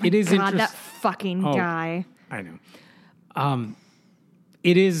 It is interesting. That fucking guy. I know.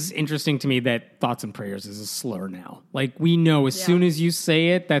 It is interesting to me that thoughts and prayers is a slur now. Like, we know as soon as you say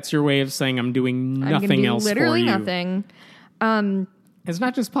it, that's your way of saying I'm doing nothing else for you. Literally nothing. It's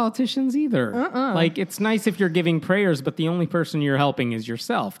not just politicians either. Like, it's nice if you're giving prayers, but the only person you're helping is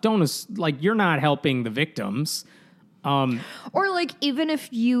yourself. You're not helping the victims. Or like, even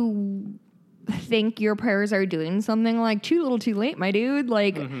if you think your prayers are doing something, like, too little too late, my dude.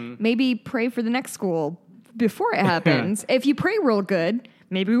 Like, maybe pray for the next school before it happens. If you pray real good,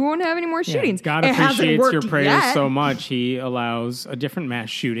 maybe we won't have any more shootings. God appreciates your prayers so much, he allows a different mass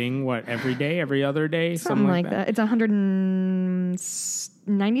shooting, every day, every other day? Something like that. It's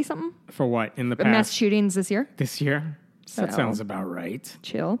 190 something. For what? In the past? Mass shootings this year. This year? That sounds about right.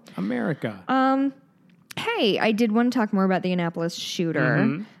 Chill. America. Hey, I did want to talk more about the Annapolis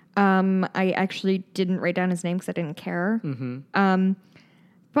shooter. I actually didn't write down his name because I didn't care.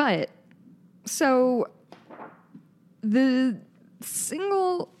 But, so, the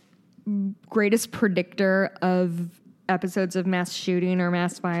single greatest predictor of episodes of mass shooting or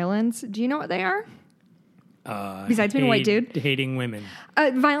mass violence, do you know what they are? Besides being a white dude? Hating women.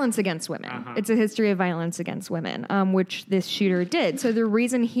 Violence against women. It's a history of violence against women, which this shooter did. So the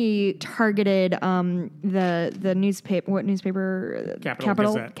reason he targeted the newspaper, what newspaper?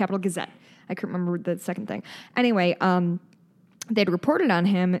 Capital Gazette. I couldn't remember the second thing. Anyway, they'd reported on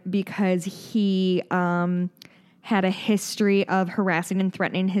him because he had a history of harassing and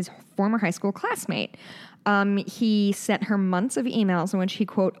threatening his former high school classmate. He sent her months of emails in which he,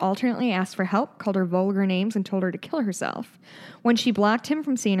 quote, alternately asked for help, called her vulgar names, and told her to kill herself. When she blocked him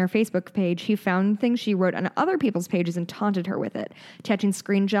from seeing her Facebook page, he found things she wrote on other people's pages and taunted her with it, attaching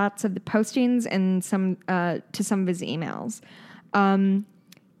screenshots of the postings and some to some of his emails. In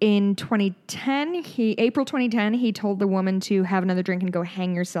 2010, April 2010, he told the woman to have another drink and go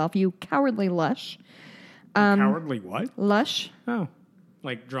hang yourself, you cowardly lush. Cowardly what? Lush. Oh,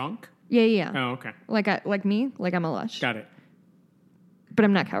 like drunk? Yeah. Oh, okay. Like me? Like I'm a lush. Got it. But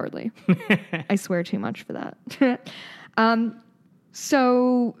I'm not cowardly. I swear too much for that.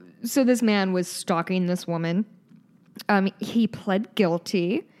 So this man was stalking this woman. He pled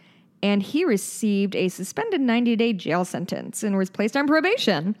guilty, and he received a suspended 90-day jail sentence and was placed on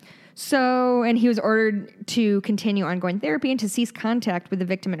probation. And he was ordered to continue ongoing therapy and to cease contact with the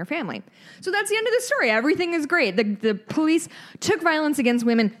victim and her family. So that's the end of the story. Everything is great. The police took violence against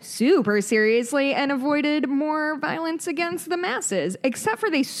women super seriously and avoided more violence against the masses, except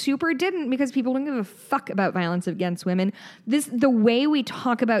for they super didn't, because people don't give a fuck about violence against women. The way we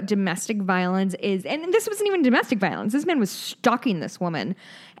talk about domestic violence is, and this wasn't even domestic violence. This man was stalking this woman.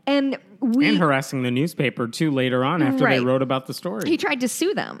 And harassing the newspaper, too, later on after they wrote about the story. He tried to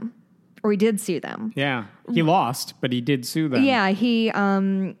sue them. Or he did sue them. Yeah. He lost, but he did sue them. Yeah, he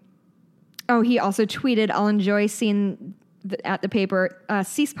also tweeted, I'll enjoy seeing at the paper,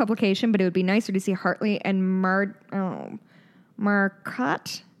 cease publication, but it would be nicer to see Hartley and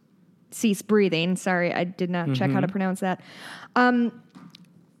Marcotte cease breathing. Sorry, I did not check how to pronounce that.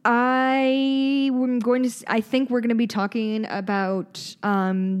 I think we're going to be talking about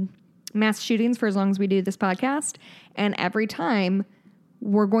mass shootings for as long as we do this podcast. And every time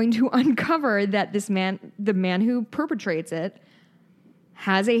we're going to uncover that the man who perpetrates it,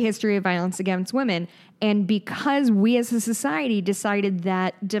 has a history of violence against women. And because we as a society decided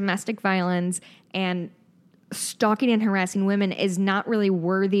that domestic violence and stalking and harassing women is not really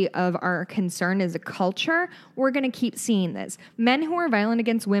worthy of our concern as a culture, we're going to keep seeing this. Men who are violent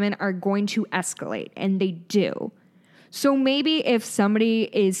against women are going to escalate, and they do. So maybe if somebody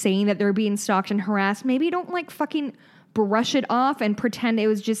is saying that they're being stalked and harassed, maybe don't fucking brush it off and pretend it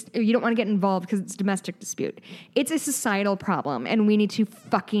was just, you don't want to get involved because it's a domestic dispute. It's a societal problem, and we need to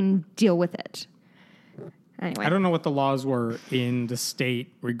fucking deal with it. Anyway. I don't know what the laws were in the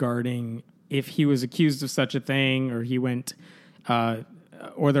state regarding if he was accused of such a thing, or he went, or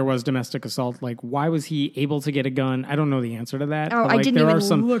there was domestic assault. Why was he able to get a gun? I don't know the answer to that. Oh, I didn't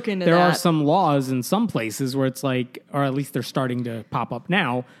even look into that. There are some laws in some places where it's or at least they're starting to pop up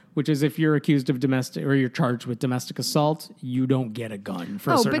now, which is if you're accused of domestic, or you're charged with domestic assault, you don't get a gun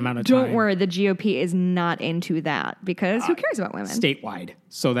for a certain amount of time. Don't worry, the GOP is not into that, because who cares about women? Statewide.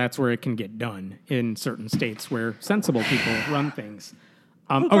 So that's where it can get done in certain states where sensible people run things.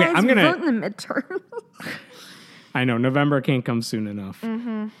 Okay, I'm going to... vote in the midterm. I know, November can't come soon enough.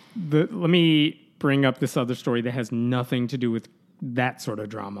 Let me bring up this other story that has nothing to do with that sort of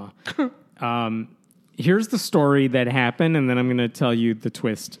drama. Here's the story that happened, and then I'm going to tell you the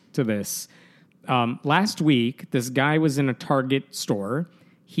twist to this. Last week, this guy was in a Target store.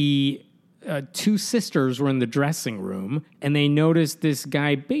 He two sisters were in the dressing room, and they noticed this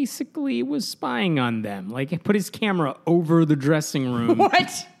guy basically was spying on them. Like, he put his camera over the dressing room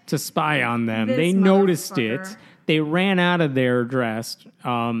to spy on them. They noticed it. They ran out of there dressed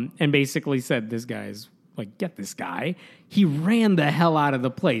and basically said, this guy's, like, get this guy. He ran the hell out of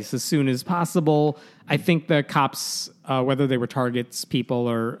the place as soon as possible. I think the cops, whether they were Target's people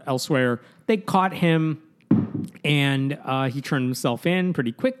or elsewhere, they caught him. And he turned himself in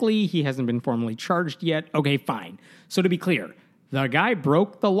pretty quickly. He hasn't been formally charged yet. Okay, fine. So to be clear, the guy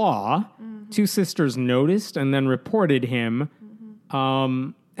broke the law. Mm-hmm. Two sisters noticed and then reported him.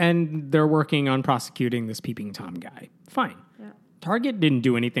 Mm-hmm. And they're working on prosecuting this Peeping Tom guy. Fine. Yeah. Target didn't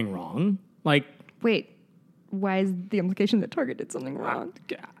do anything wrong. Like, wait, why is the implication that Target did something wrong?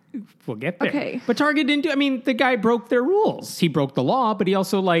 We'll get there. Okay. But Target didn't do, I mean, the guy broke their rules. He broke the law, but he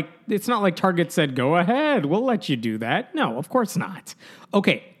also, like, it's not like Target said, go ahead, we'll let you do that. No, of course not.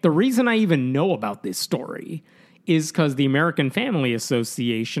 Okay, the reason I even know about this story is because the American Family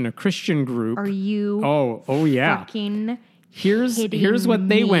Association, a Christian group. Are you Oh yeah. Fucking Here's what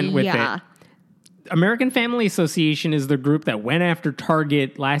they went with it. American Family Association is the group that went after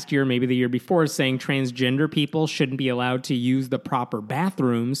Target last year, maybe the year before, saying transgender people shouldn't be allowed to use the proper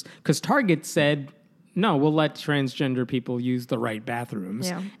bathrooms because Target said, no, we'll let transgender people use the right bathrooms.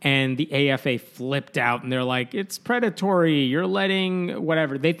 Yeah. And the AFA flipped out and they're like, it's predatory. You're letting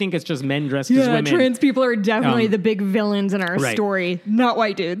whatever. They think it's just men dressed as women. Trans people are definitely the big villains in our story, not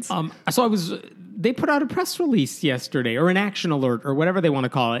white dudes. They put out a press release yesterday or an action alert or whatever they want to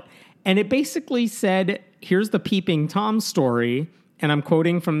call it. And it basically said, here's the Peeping Tom story, and I'm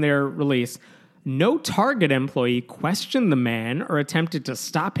quoting from their release. No Target employee questioned the man or attempted to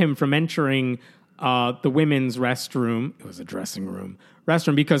stop him from entering the women's restroom. It was a dressing room.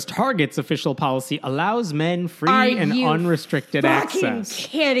 Restroom, because Target's official policy allows men free and unrestricted access.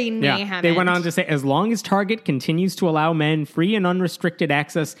 Kidding me, Hammond. They went on to say, as long as Target continues to allow men free and unrestricted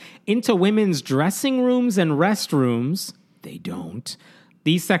access into women's dressing rooms and restrooms, they don't.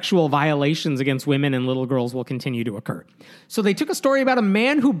 These sexual violations against women and little girls will continue to occur. So they took a story about a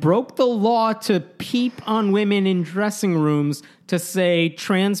man who broke the law to peep on women in dressing rooms to say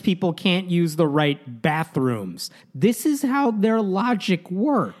trans people can't use the right bathrooms. This is how their logic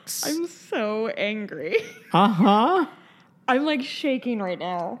works. I'm so angry. Uh-huh. I'm like shaking right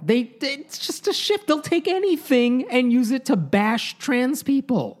now. It's just a shift. They'll take anything and use it to bash trans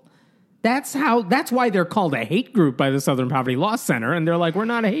people. That's why they're called a hate group by the Southern Poverty Law Center. And they're like, we're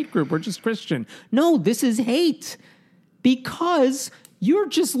not a hate group. We're just Christian. No, this is hate because you're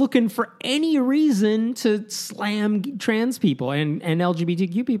just looking for any reason to slam trans people and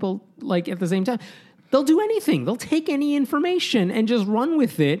LGBTQ people like at the same time. They'll do anything. They'll take any information and just run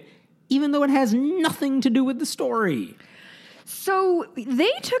with it, even though it has nothing to do with the story. So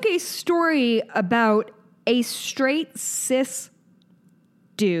they took a story about a straight cis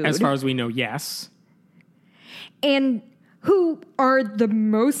dude. As far as we know, yes. And who are the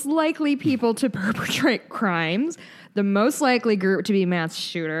most likely people to perpetrate crimes, the most likely group to be mass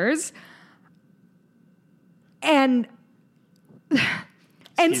shooters, and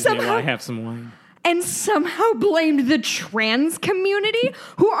somehow I have some wine. And somehow blamed the trans community,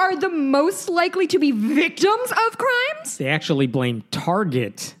 who are the most likely to be victims of crimes? They actually blame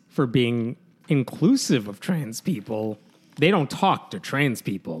Target for being inclusive of trans people. They don't talk to trans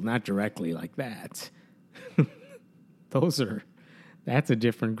people, not directly like that. That's a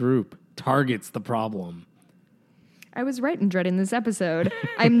different group. Target's the problem. I was right in dreading this episode.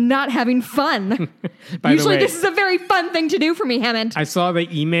 I'm not having fun. Usually this is a very fun thing to do for me, Hammond. I saw the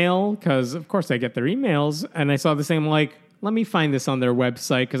email, because of course I get their emails, and I saw the same, like, let me find this on their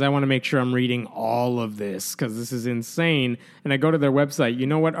website, because I want to make sure I'm reading all of this, because this is insane. And I go to their website. You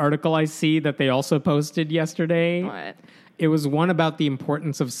know what article I see that they also posted yesterday? What? It was one about the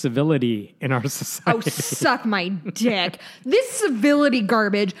importance of civility in our society. Oh, suck my dick. This civility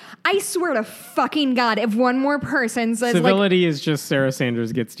garbage, I swear to fucking God, if one more person says civility is just Sarah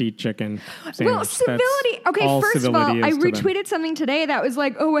Sanders gets to eat chicken sandwich. Well, civility, okay, first of all, I retweeted something today that was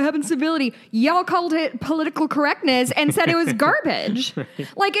like, oh, what happened to civility? Y'all called it political correctness and said it was garbage. Right.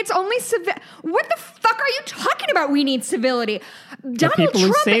 Like, it's only what the fuck are you talking about? We need civility. Donald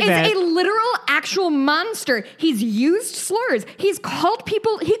Trump is a literal actual monster. He's used slurs. He calls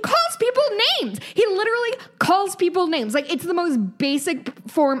people names. He literally calls people names. Like, it's the most basic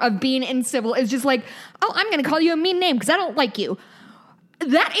form of being incivil. It's just like, oh, I'm going to call you a mean name because I don't like you.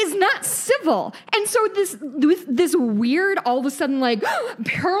 That is not civil. And so this weird, all of a sudden, like,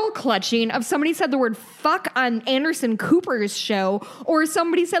 pearl clutching of somebody said the word fuck on Anderson Cooper's show, or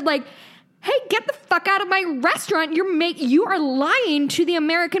somebody said, like, hey get the fuck out of my restaurant. You are lying to the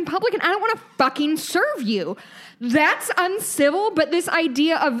American public, and I don't want to fucking serve you. That's uncivil, but this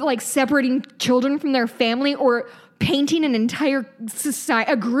idea of like separating children from their family or painting an entire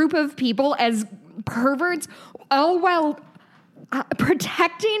society, a group of people as perverts, all while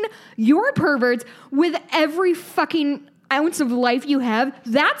protecting your perverts with every fucking ounce of life you have,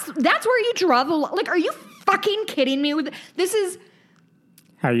 that's where you draw the line. Like, are you fucking kidding me? This is...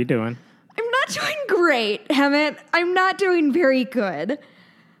 How you doing? I'm not doing great, Hemant. I'm not doing very good.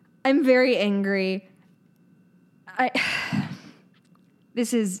 I'm very angry. To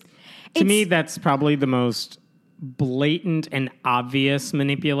me, that's probably the most blatant and obvious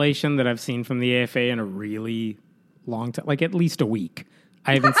manipulation that I've seen from the AFA in a really long time, like at least a week.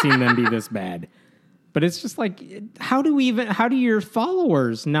 I haven't seen them be this bad. But it's just like, how do your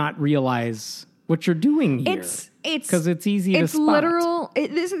followers not realize what you're doing here? Because it's easy to spot. It's literal.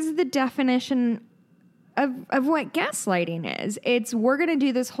 This is the definition of what gaslighting is. It's, we're going to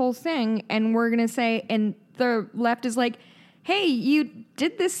do this whole thing and we're going to say, and the left is like, hey, you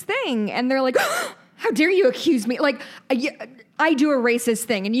did this thing. And they're like, how dare you accuse me? Like, I do a racist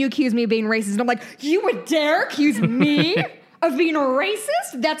thing and you accuse me of being racist. And I'm like, you would dare accuse me of being a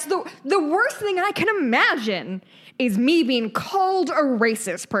racist? That's the worst thing I can imagine is me being called a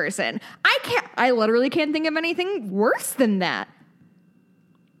racist person. I literally can't think of anything worse than that.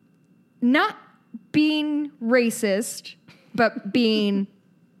 Not being racist, but being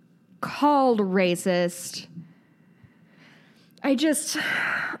called racist. I just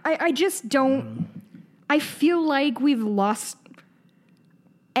don't, I feel like we've lost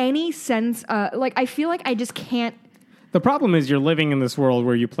any sense, I feel like I just can't. The problem is you're living in this world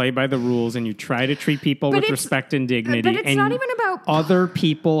where you play by the rules and you try to treat people with respect and dignity. But it's not even about... Other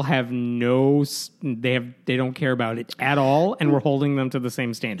people have they don't care about it at all, and we're holding them to the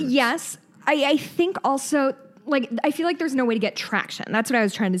same standards. Yes. I think also, like, I feel like there's no way to get traction. That's what I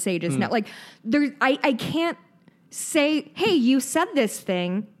was trying to say just now. Like, I can't say, hey, you said this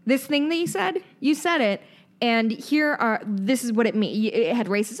thing that you said it. And this is what it means. It had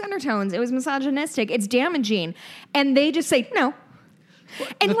racist undertones. It was misogynistic. It's damaging. And they just say, no.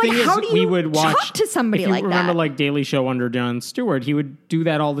 And like, how do you talk to somebody like that? Remember, like Daily Show under Jon Stewart, he would do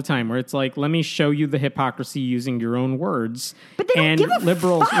that all the time, where it's like, let me show you the hypocrisy using your own words. But they don't give a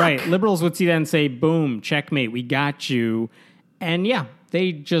liberals, fuck. Right? Liberals would see that and say, boom, checkmate, we got you. And yeah,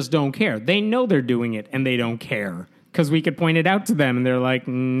 they just don't care. They know they're doing it, and they don't care. Because we could point it out to them, and they're like,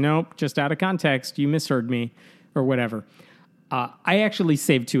 nope, just out of context. You misheard me, or whatever. I actually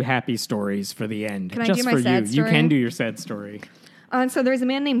saved 2 happy stories for the end. Can just I do my for sad you. story? You can do your sad story. So there's a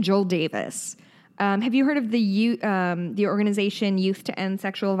man named Joel Davis. Have you heard of the organization Youth to End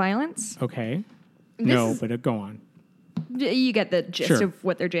Sexual Violence? Okay. But go on. You get the gist of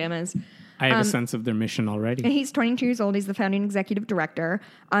what their jam is. I have a sense of their mission already. He's 22 years old. He's the founding executive director.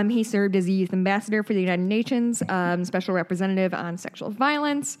 He served as a youth ambassador for the United Nations, special representative on sexual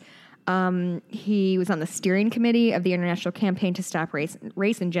violence. He was on the steering committee of the International Campaign to Stop Race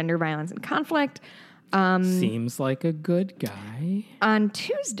and Gender Violence and Conflict. Seems like a good guy. On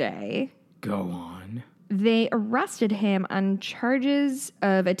Tuesday... Go on. They arrested him on charges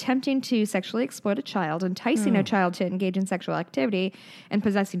of attempting to sexually exploit a child, enticing a child to engage in sexual activity, and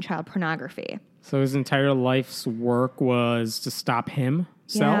possessing child pornography. So his entire life's work was to stop himself?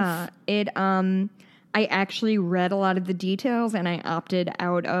 Yeah. I actually read a lot of the details, and I opted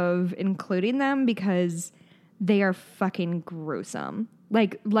out of including them because they are fucking gruesome.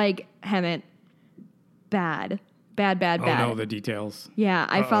 Like Hemant, bad. Bad. Oh, no, the details. Yeah,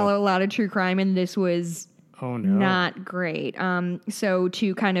 I follow a lot of true crime, and this was not great. So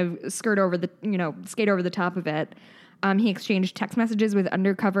to kind of skate over the top of it, he exchanged text messages with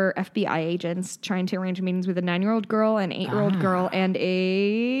undercover FBI agents trying to arrange meetings with a 9-year-old girl, an 8-year-old girl, and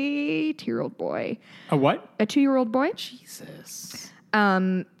a 2-year-old boy. A what? A 2-year-old boy. Jesus.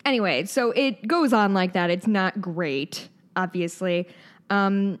 Anyway, so it goes on like that. It's not great, obviously.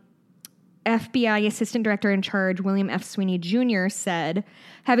 FBI Assistant Director in Charge, William F. Sweeney Jr., said,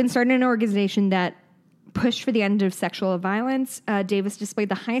 having started an organization that pushed for the end of sexual violence, Davis displayed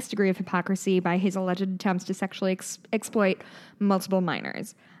the highest degree of hypocrisy by his alleged attempts to sexually exploit multiple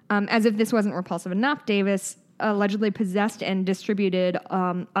minors. As if this wasn't repulsive enough, Davis allegedly possessed and distributed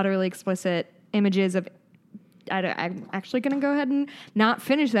utterly explicit images of... I'm actually going to go ahead and not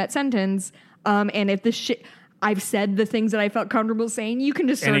finish that sentence. And if the shit... I've said the things that I felt comfortable saying. You can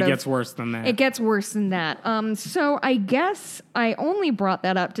just sort of... And it gets worse than that. It gets worse than that. So I guess I only brought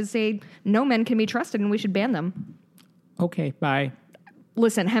that up to say no men can be trusted and we should ban them. Okay, bye.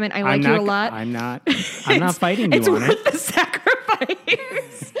 Listen, Hemant, I like you a lot. I'm not fighting you on it. It's worth the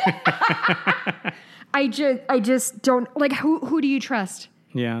sacrifice. I just don't like who do you trust?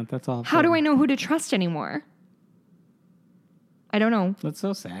 Yeah, that's all. How do I know who to trust anymore? I don't know. That's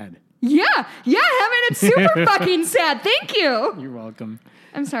so sad. Yeah, Heaven, it's super fucking sad. Thank you. You're welcome.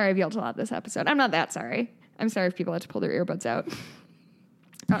 I'm sorry I've yelled a lot this episode. I'm not that sorry. I'm sorry if people had to pull their earbuds out.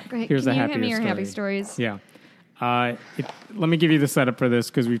 Here's a happier hand me your story. happy stories? Yeah. Let me give you the setup for this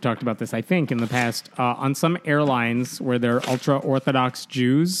because we've talked about this, I think, in the past. On some airlines where they're ultra-Orthodox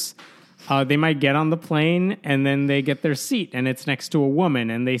Jews, they might get on the plane and then they get their seat and it's next to a woman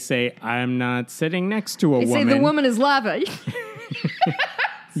and they say, I'm not sitting next to a woman. They say the woman is lava.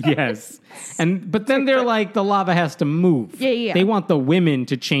 Yes. But then they're like, the lava has to move. Yeah. They want the women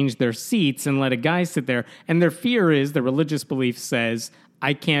to change their seats and let a guy sit there. And their fear is, the religious belief says,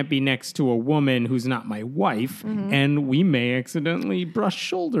 I can't be next to a woman who's not my wife, and we may accidentally brush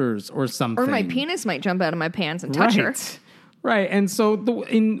shoulders or something. Or my penis might jump out of my pants and touch her. Right. And so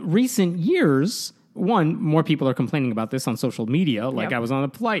in recent years, more people are complaining about this on social media. Like, I was on a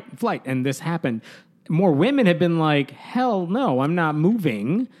flight and this happened. More women have been like, hell no, I'm not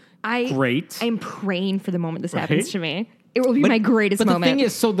moving. Great. I'm praying for the moment this happens to me. It will be my greatest moment. But the thing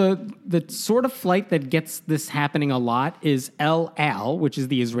is, so the sort of flight that gets this happening a lot is El Al, which is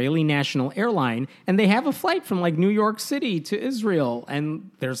the Israeli national airline, and they have a flight from like New York City to Israel, and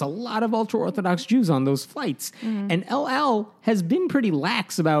there's a lot of ultra-Orthodox Jews on those flights. And El Al has been pretty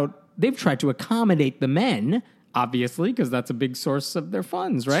lax about, they've tried to accommodate the men, obviously, because that's a big source of their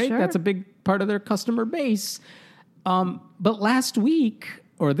funds, right? Sure. That's a big part of their customer base. But last week,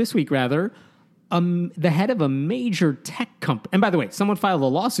 or this week rather, the head of a major tech company, and by the way, someone filed a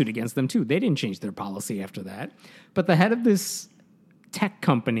lawsuit against them too. They didn't change their policy after that. But the head of this tech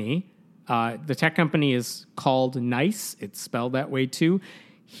company, the tech company is called NICE. It's spelled that way too.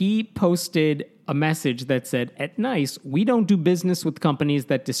 He posted a message that said, at NICE, we don't do business with companies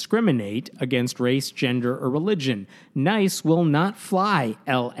that discriminate against race, gender, or religion. NICE will not fly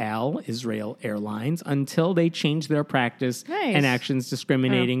El Al, Israel Airlines, until they change their practice and actions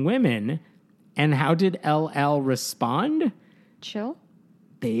discriminating women. And how did El Al respond? Chill.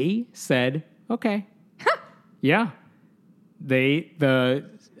 They said, okay. Yeah. They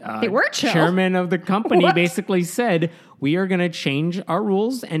were chill. Chairman of the company basically said, we are going to change our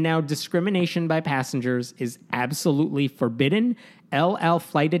rules, and now discrimination by passengers is absolutely forbidden. El Al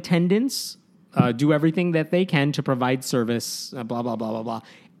flight attendants do everything that they can to provide service, blah, blah, blah, blah, blah.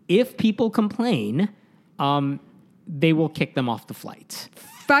 If people complain, they will kick them off the flight.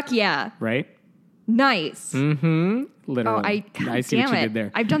 Fuck yeah. Right? Nice. Mm-hmm. Literally. I see what you did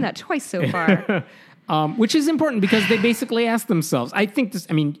there. I've done that twice so far. Which is important because they basically ask themselves, I think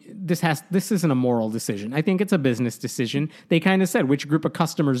this isn't a moral decision. I think it's a business decision. They kind of said, which group of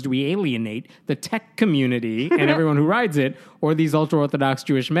customers do we alienate? The tech community and everyone who rides it, or these ultra-Orthodox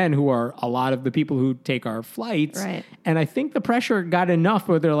Jewish men who are a lot of the people who take our flights. Right. And I think the pressure got enough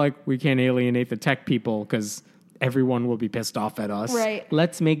where they're like, we can't alienate the tech people because everyone will be pissed off at us. Right.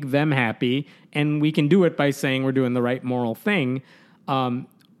 Let's make them happy. And we can do it by saying we're doing the right moral thing.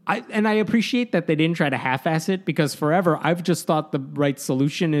 I appreciate that they didn't try to half-ass it, because forever I've just thought the right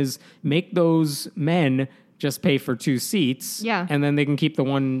solution is make those men just pay for 2 seats. Yeah. And then they can keep the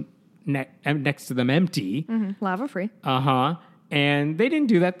one next to them empty. Mm-hmm. Lava free. Uh-huh. And they didn't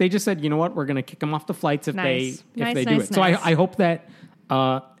do that. They just said, you know what, we're going to kick them off the flights if they do it. So I hope that,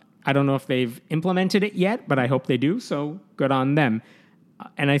 I don't know if they've implemented it yet, but I hope they do. So good on them.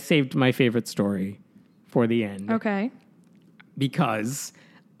 And I saved my favorite story for the end. Okay. Because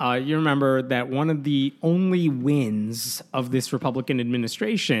you remember that one of the only wins of this Republican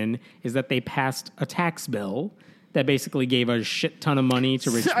administration is that they passed a tax bill that basically gave a shit ton of money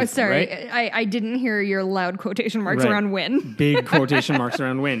to rich people. Sorry, right? I didn't hear your loud quotation marks around win. Big quotation marks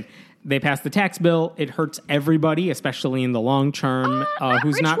around win. They passed the tax bill. It hurts everybody, especially in the long term,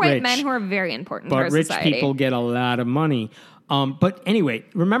 who's not rich. White men who are very important to our But rich society. people get a lot of money. But anyway,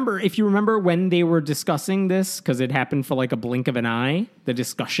 if you remember when they were discussing this, because it happened for like a blink of an eye, the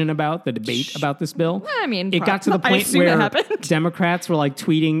debate about this bill. I mean, it got to the point where Democrats were like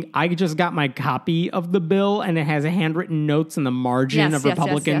tweeting, I just got my copy of the bill and it has handwritten notes in the margin of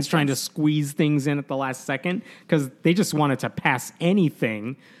Republicans trying to squeeze things in at the last second because they just wanted to pass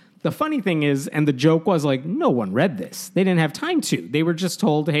anything. The funny thing is, and the joke was like, no one read this. They didn't have time to. They were just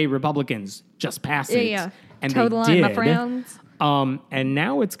told, hey, Republicans, just pass it. Yeah. And total they did. My friends. And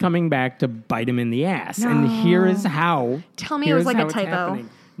now it's coming back to bite them in the ass. No. And here is how. Tell me it was like a typo. Happening.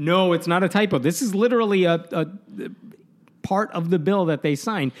 No, it's not a typo. This is literally a part of the bill that they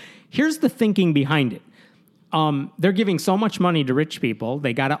signed. Here's the thinking behind it. They're giving so much money to rich people,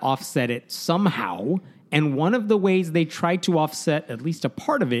 they got to offset it somehow. And one of the ways they tried to offset at least a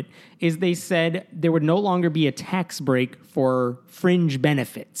part of it is they said there would no longer be a tax break for fringe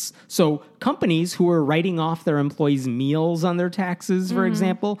benefits. So companies who are writing off their employees' meals on their taxes, for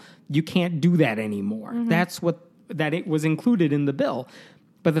example, you can't do that anymore. That's that it was included in the bill.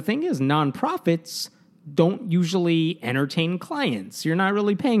 But the thing is, nonprofits don't usually entertain clients. You're not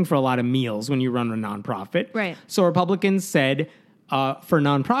really paying for a lot of meals when you run a nonprofit. Right. So Republicans said for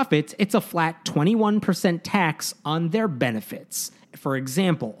nonprofits, it's a flat 21% tax on their benefits. For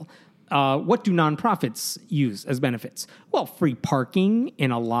example, what do nonprofits use as benefits? Well, free parking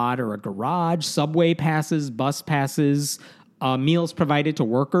in a lot or a garage, subway passes, bus passes, meals provided to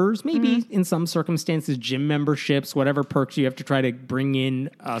workers, maybe in some circumstances, gym memberships, whatever perks you have to try to bring in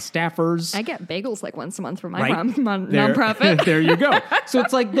staffers. I get bagels like once a month from my Right? nonprofit. There you go. So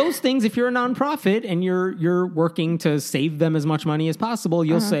it's like those things, if you're a nonprofit and you're working to save them as much money as possible,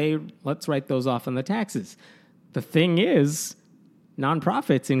 you'll say, let's write those off on the taxes. The thing is,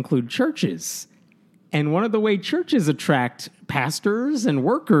 nonprofits include churches. And one of the way churches attract pastors and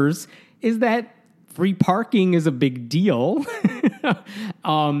workers is that free parking is a big deal.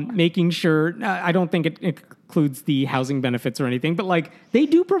 Making sure, I don't think it includes the housing benefits or anything, but like they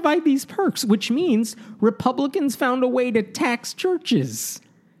do provide these perks, which means Republicans found a way to tax churches.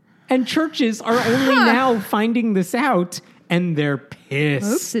 And churches are only now finding this out, and they're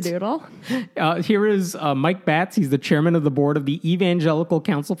pissed. Oopsie-doodle. Here is Mike Batts. He's the chairman of the board of the Evangelical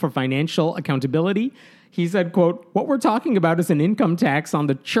Council for Financial Accountability. He said, quote, what we're talking about is an income tax on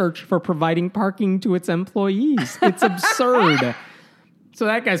the church for providing parking to its employees. It's absurd. So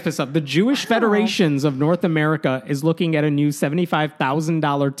that guy's pissed off. The Jewish Federations of North America is looking at a new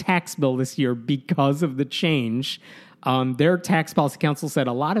 $75,000 tax bill this year because of the change. Their tax policy council said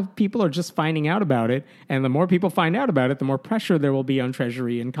a lot of people are just finding out about it, and the more people find out about it, the more pressure there will be on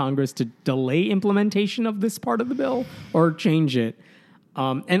Treasury and Congress to delay implementation of this part of the bill or change it.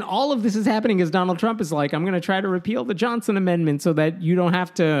 And all of this is happening as Donald Trump is like, I'm going to try to repeal the Johnson Amendment so that you don't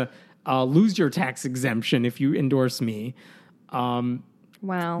have to lose your tax exemption if you endorse me.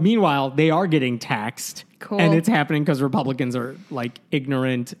 Wow. Meanwhile, they are getting taxed. Cool. And it's happening because Republicans are like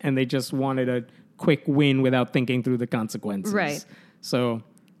ignorant and they just wanted a quick win without thinking through the consequences. Right. So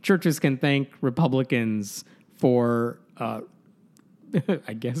churches can thank Republicans for, I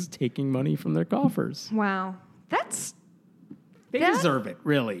guess, taking money from their coffers. Wow. They deserve it,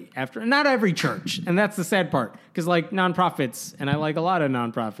 really. Not every church, and that's the sad part. Because, like, nonprofits, and I like a lot of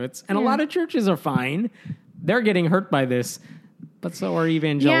nonprofits, and a lot of churches are fine. They're getting hurt by this, but so are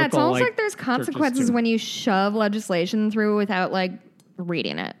evangelical. Yeah, it's almost like there's consequences when you shove legislation through without, like,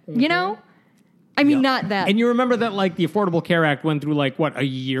 reading it. You know? I mean, not that. And you remember that, like, the Affordable Care Act went through, like, a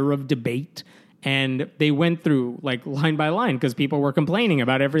year of debate? And they went through, like, line by line because people were complaining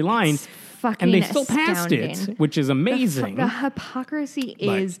about every line. Fucking and they still passed it, which is amazing. The hypocrisy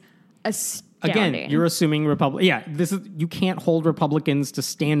is astounding. Again, you're assuming you can't hold Republicans to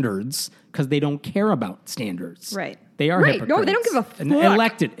standards because they don't care about standards. Right. They are hypocrites. No, they don't give a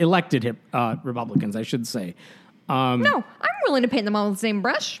fuck. Elected Republicans, I should say. No, I'm willing to paint them all with the same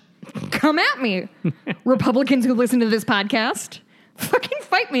brush. Come at me, Republicans who listen to this podcast. Fucking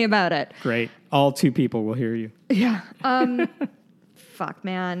fight me about it. Great. All two people will hear you. Yeah. Fuck,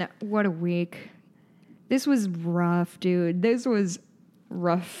 man. What a week. This was rough, dude. This was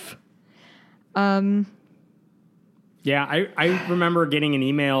rough. Yeah, I remember getting an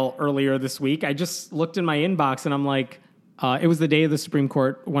email earlier this week. I just looked in my inbox and I'm like, it was the day of the Supreme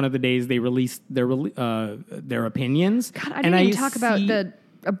Court, one of the days they released their opinions. God, I didn't even talk about the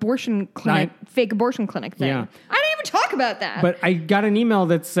abortion clinic, fake abortion clinic thing. Yeah. I didn't even talk about that. But I got an email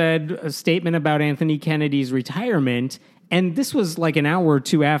that said a statement about Anthony Kennedy's retirement. And this was like an hour or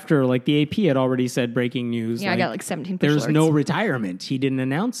two after, like the AP had already said breaking news. Yeah, like, I got like 17 push There's alerts. no retirement. He didn't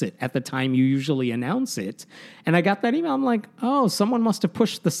announce it at the time you usually announce it. And I got that email. I'm like, oh, someone must have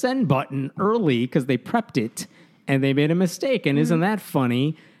pushed the send button early because they prepped it and they made a mistake. And isn't that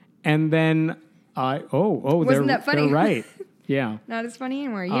funny? And then, wasn't that funny? They're right. Yeah. Not as funny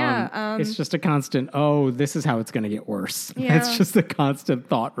anymore. Yeah. It's just a constant, this is how it's going to get worse. Yeah. It's just a constant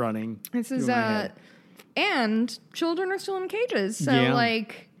thought running. This is, and children are still in cages. So, Yeah.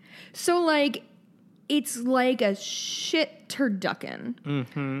 it's like a shit turducken.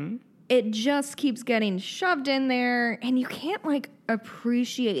 Mm-hmm. It just keeps getting shoved in there, and you can't,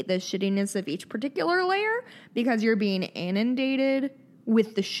 appreciate the shittiness of each particular layer because you're being inundated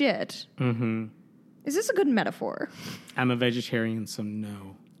with the shit. Mm-hmm. Is this a good metaphor? I'm a vegetarian, so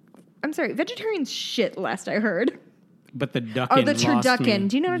no. I'm sorry, vegetarians shit, last I heard. But the duckin' Oh, the lost turducken. me.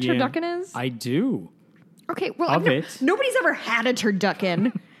 Do you know what a turducken is? I do. Okay, well, nobody's ever had a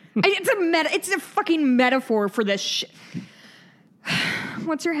turducken. It's a fucking metaphor for this shit.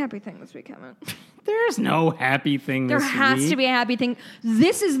 What's your happy thing this week, Kevin? There's no happy thing this week. There has to be a happy thing.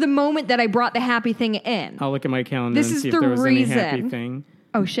 This is the moment that I brought the happy thing in. I'll look at my calendar This and is see if the there was any reason. happy thing.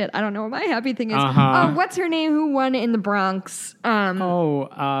 Oh, shit. I don't know what my happy thing is. Uh-huh. What's her name who won in the Bronx? Castro.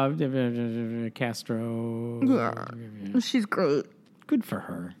 She's great. Good for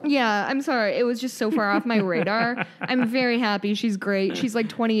her. Yeah, I'm sorry. It was just so far off my radar. I'm very happy. She's great. She's like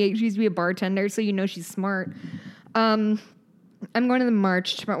 28. She used to be a bartender, so you know she's smart. I'm going to the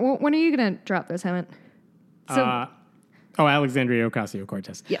March tomorrow. When are you going to drop this, Hemant? Alexandria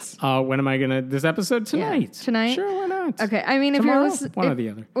Ocasio-Cortez. Yes. When am I going to... This episode tonight. Yeah. Tonight? Sure, why not? Okay. I mean, Tomorrow? if you're listening... One or the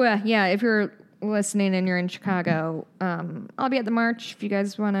other. Well, yeah, if you're listening and you're in Chicago, I'll be at the March. If you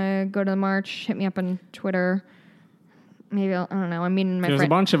guys want to go to the March, hit me up on Twitter. Maybe I don't know. I'm meeting my There's friend.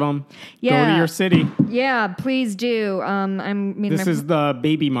 a bunch of them. Yeah. Go to your city. Yeah, please do. I'm meeting This is the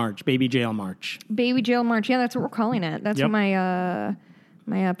baby march, baby jail march. Baby Jail March. Yeah, that's what we're calling it. That's Yep. what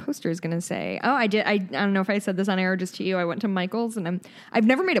my poster is going to say. Oh, I did. I don't know if I said this on air or just to you. I went to Michael's and I've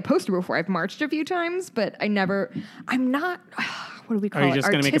never made a poster before. I've marched a few times, but I'm not. What do we call it? Are you just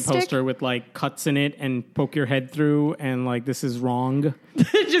going to make a Artistic? poster with like cuts in it and poke your head through and like this is wrong?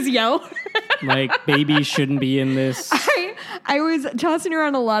 Just yell. Like babies shouldn't be in this. I was tossing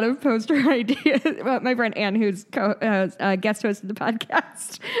around a lot of poster ideas. My friend Ann, who's guest host of the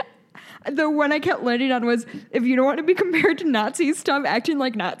podcast, the one I kept landing on was, if you don't want to be compared to Nazis, stop acting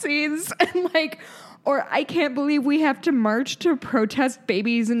like Nazis. And like, or I can't believe we have to march to protest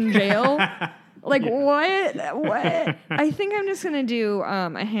babies in jail. Like, what? I think I'm just going to do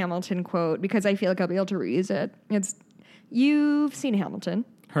a Hamilton quote because I feel like I'll be able to reuse it. You've seen Hamilton.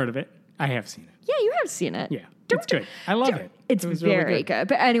 Heard of it? I have seen it. Yeah, you have seen it. Yeah. It's good. I love it. It's It was very really good.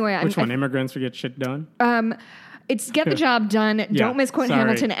 But anyway, Which one? Immigrants Who Get Shit Done? It's Get the Job Done. Don't misquote sorry.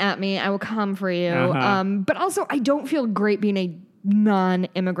 Hamilton at me. I will come for you. Uh-huh. But also, I don't feel great being a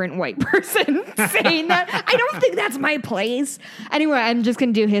non-immigrant white person saying that. I don't think that's my place. Anyway, I'm just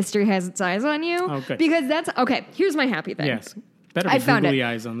going to do History Has Its Eyes on You. Oh, good. Because that's... Okay, here's my happy thing. Yes. Better be I found googly it.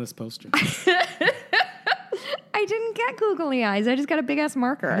 eyes on this poster. I didn't get googly eyes. I just got a big-ass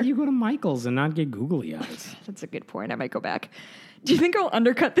marker. How do you go to Michael's and not get googly eyes? That's a good point. I might go back. Do you think I'll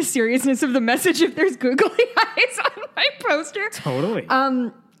undercut the seriousness of the message if there's googly eyes on my poster? Totally.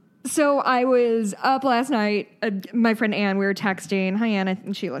 So I was up last night. My friend Ann, we were texting. Hi, Ann. I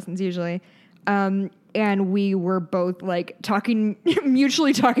think she listens usually. And we were both like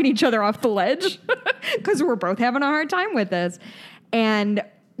mutually talking each other off the ledge because we're both having a hard time with this. And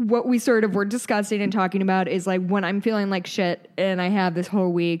what we sort of were discussing and talking about is like when I'm feeling like shit and I have this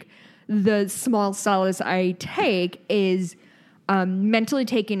whole week, the small solace I take is mentally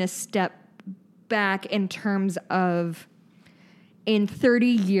taking a step back in terms of in 30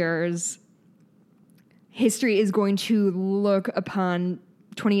 years, history is going to look upon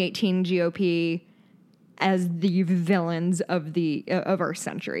 2018 GOP as the villains of our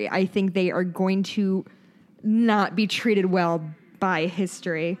century. I think they are going to not be treated well by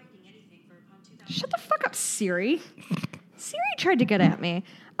history. Shut the fuck up, Siri. Siri tried to get at me.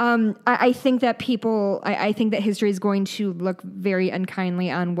 I think that I think that history is going to look very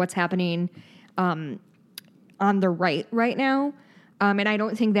unkindly on what's happening on the right now. And I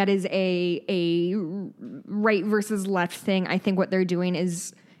don't think that is a right versus left thing. I think what they're doing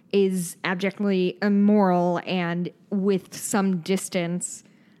is abjectly immoral, and with some distance,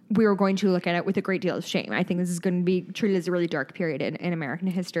 we're going to look at it with a great deal of shame. I think this is going to be treated as a really dark period in American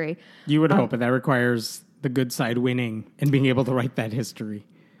history. You would hope, but that requires the good side winning and being able to write that history.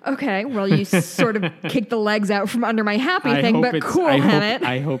 Okay, well, you sort of kicked the legs out from under my happy thing, but cool, Hammett.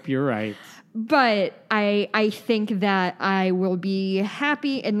 I hope you're right. But I think that I will be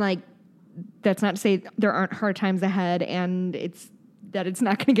happy, and like that's not to say there aren't hard times ahead, and it's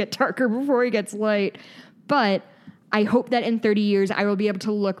not going to get darker before it gets light. But I hope that in 30 years I will be able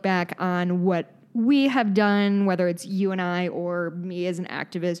to look back on what we have done, whether it's you and I or me as an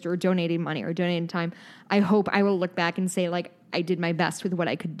activist or donating money or donating time. I hope I will look back and say, like, I did my best with what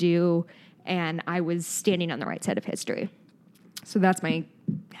I could do, and I was standing on the right side of history. So that's my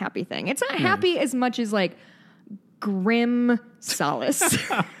happy thing. It's not happy as much as like grim solace.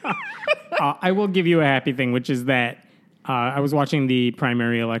 I will give you a happy thing, which is that I was watching the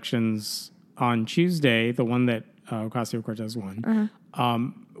primary elections on Tuesday, the one that Ocasio-Cortez won. Uh-huh.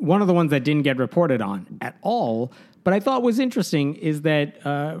 One of the ones that didn't get reported on at all, but I thought was interesting is that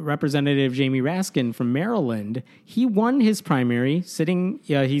Representative Jamie Raskin from Maryland, he won his primary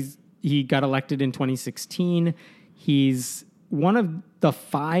he got elected in 2016. He's one of the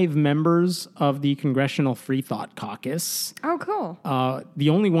 5 members of the Congressional Free Thought Caucus. Oh, cool. The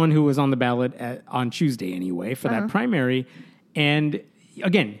only one who was on the ballot on Tuesday anyway for that primary. And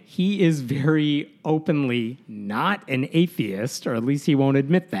again, he is very openly not an atheist, or at least he won't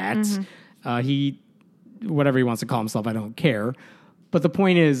admit that. Whatever he wants to call himself, I don't care. But the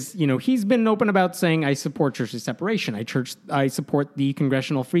point is, he's been open about saying, I support church separation. I support the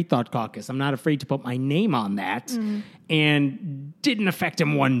Congressional Free Thought Caucus. I'm not afraid to put my name on that. And didn't affect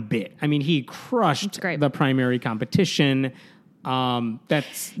him one bit. I mean, he crushed the primary competition.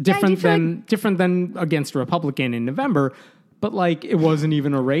 That's different than against a Republican in November. But it wasn't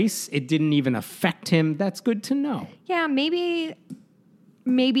even a race. It didn't even affect him. That's good to know. Yeah, maybe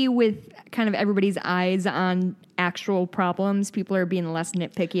with kind of everybody's eyes on actual problems, people are being less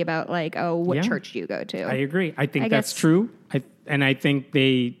nitpicky about what church do you go to? I agree. I think that's true. I think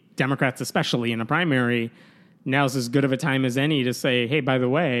Democrats, especially in a primary, now's as good of a time as any to say, hey, by the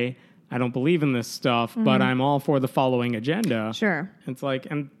way, I don't believe in this stuff, but I'm all for the following agenda. Sure. It's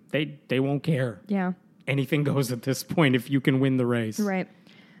and they won't care. Yeah. Anything goes at this point if you can win the race. Right.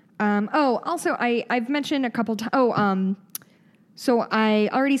 Also, I've mentioned a couple times. So I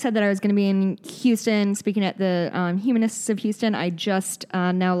already said that I was going to be in Houston speaking at the Humanists of Houston. I just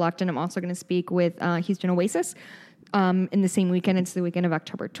now locked in. I'm also going to speak with Houston Oasis in the same weekend. It's the weekend of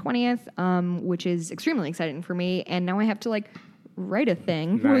October 20th, which is extremely exciting for me. And now I have to write a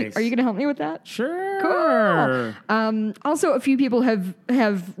thing. Nice. Are you going to help me with that? Sure. Cool. Also, a few people have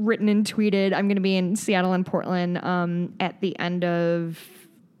written and tweeted. I'm going to be in Seattle and Portland at the end of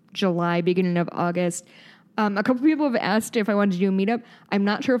July, beginning of August. A couple people have asked if I wanted to do a meetup. I'm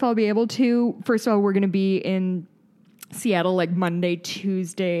not sure if I'll be able to. First of all, we're going to be in Seattle Monday,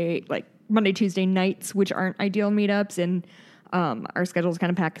 Tuesday nights, which aren't ideal meetups, and our schedule's kind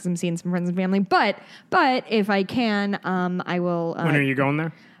of packed because I'm seeing some friends and family. But if I can, I will. When are you going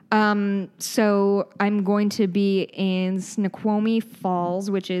there? So I'm going to be in Snoqualmie Falls,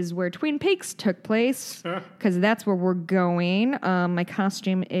 which is where Twin Peaks took place, because that's where we're going. My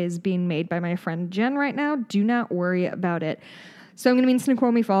costume is being made by my friend Jen right now. Do not worry about it. So I'm going to be in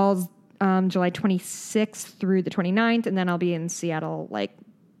Snoqualmie Falls July 26th through the 29th, and then I'll be in Seattle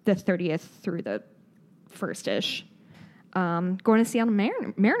the 30th through the 1st-ish. Going to Seattle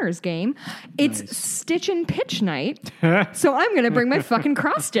Mariners game. It's nice. Stitch and Pitch night. So I'm going to bring my fucking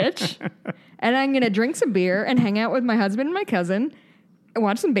cross stitch and I'm going to drink some beer and hang out with my husband and my cousin and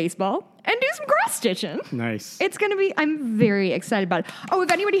watch some baseball and do some cross stitching. Nice. It's going to be, I'm very excited about it. Oh,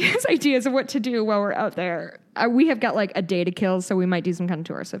 if anybody has ideas of what to do while we're out there, we have got a day to kill, so we might do some kind of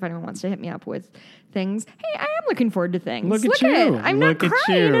tour. So if anyone wants to hit me up with things, hey, I am looking forward to things. Look at you. I'm not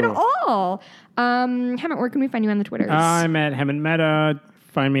crying at all. Hemant, where can we find you on the Twitters? I'm at Hemant Mehta.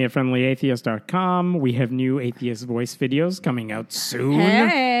 Find me at friendlyatheist.com. We have new Atheist Voice videos coming out soon.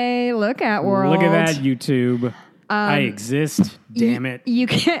 Hey, look at world. Look at that, YouTube. I exist. Damn it. You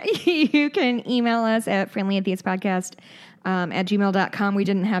can email us at friendlyatheistpodcast at gmail.com. We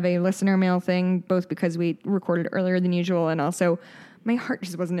didn't have a listener mail thing, both because we recorded earlier than usual and also my heart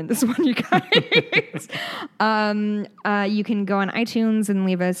just wasn't in this one, you guys. You can go on iTunes and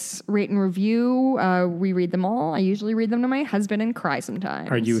leave us rate and review. We read them all. I usually read them to my husband and cry sometimes.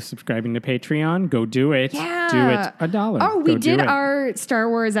 Are you subscribing to Patreon? Go do it. Yeah. Do it. $1. Oh, we did our Star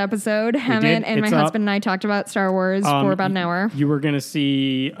Wars episode. Hemant and my husband and I talked about Star Wars for about an hour. You were going to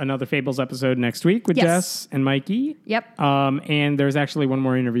see another Fables episode next week with Jess and Mikey. Yep. And there's actually one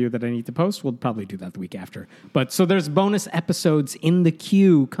more interview that I need to post. We'll probably do that the week after. But so there's bonus episodes in the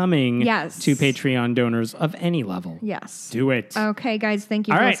queue coming to Patreon donors of any level. Yes. Do it. Okay, guys. Thank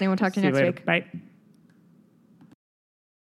you for listening. We'll talk to you next week. Bye.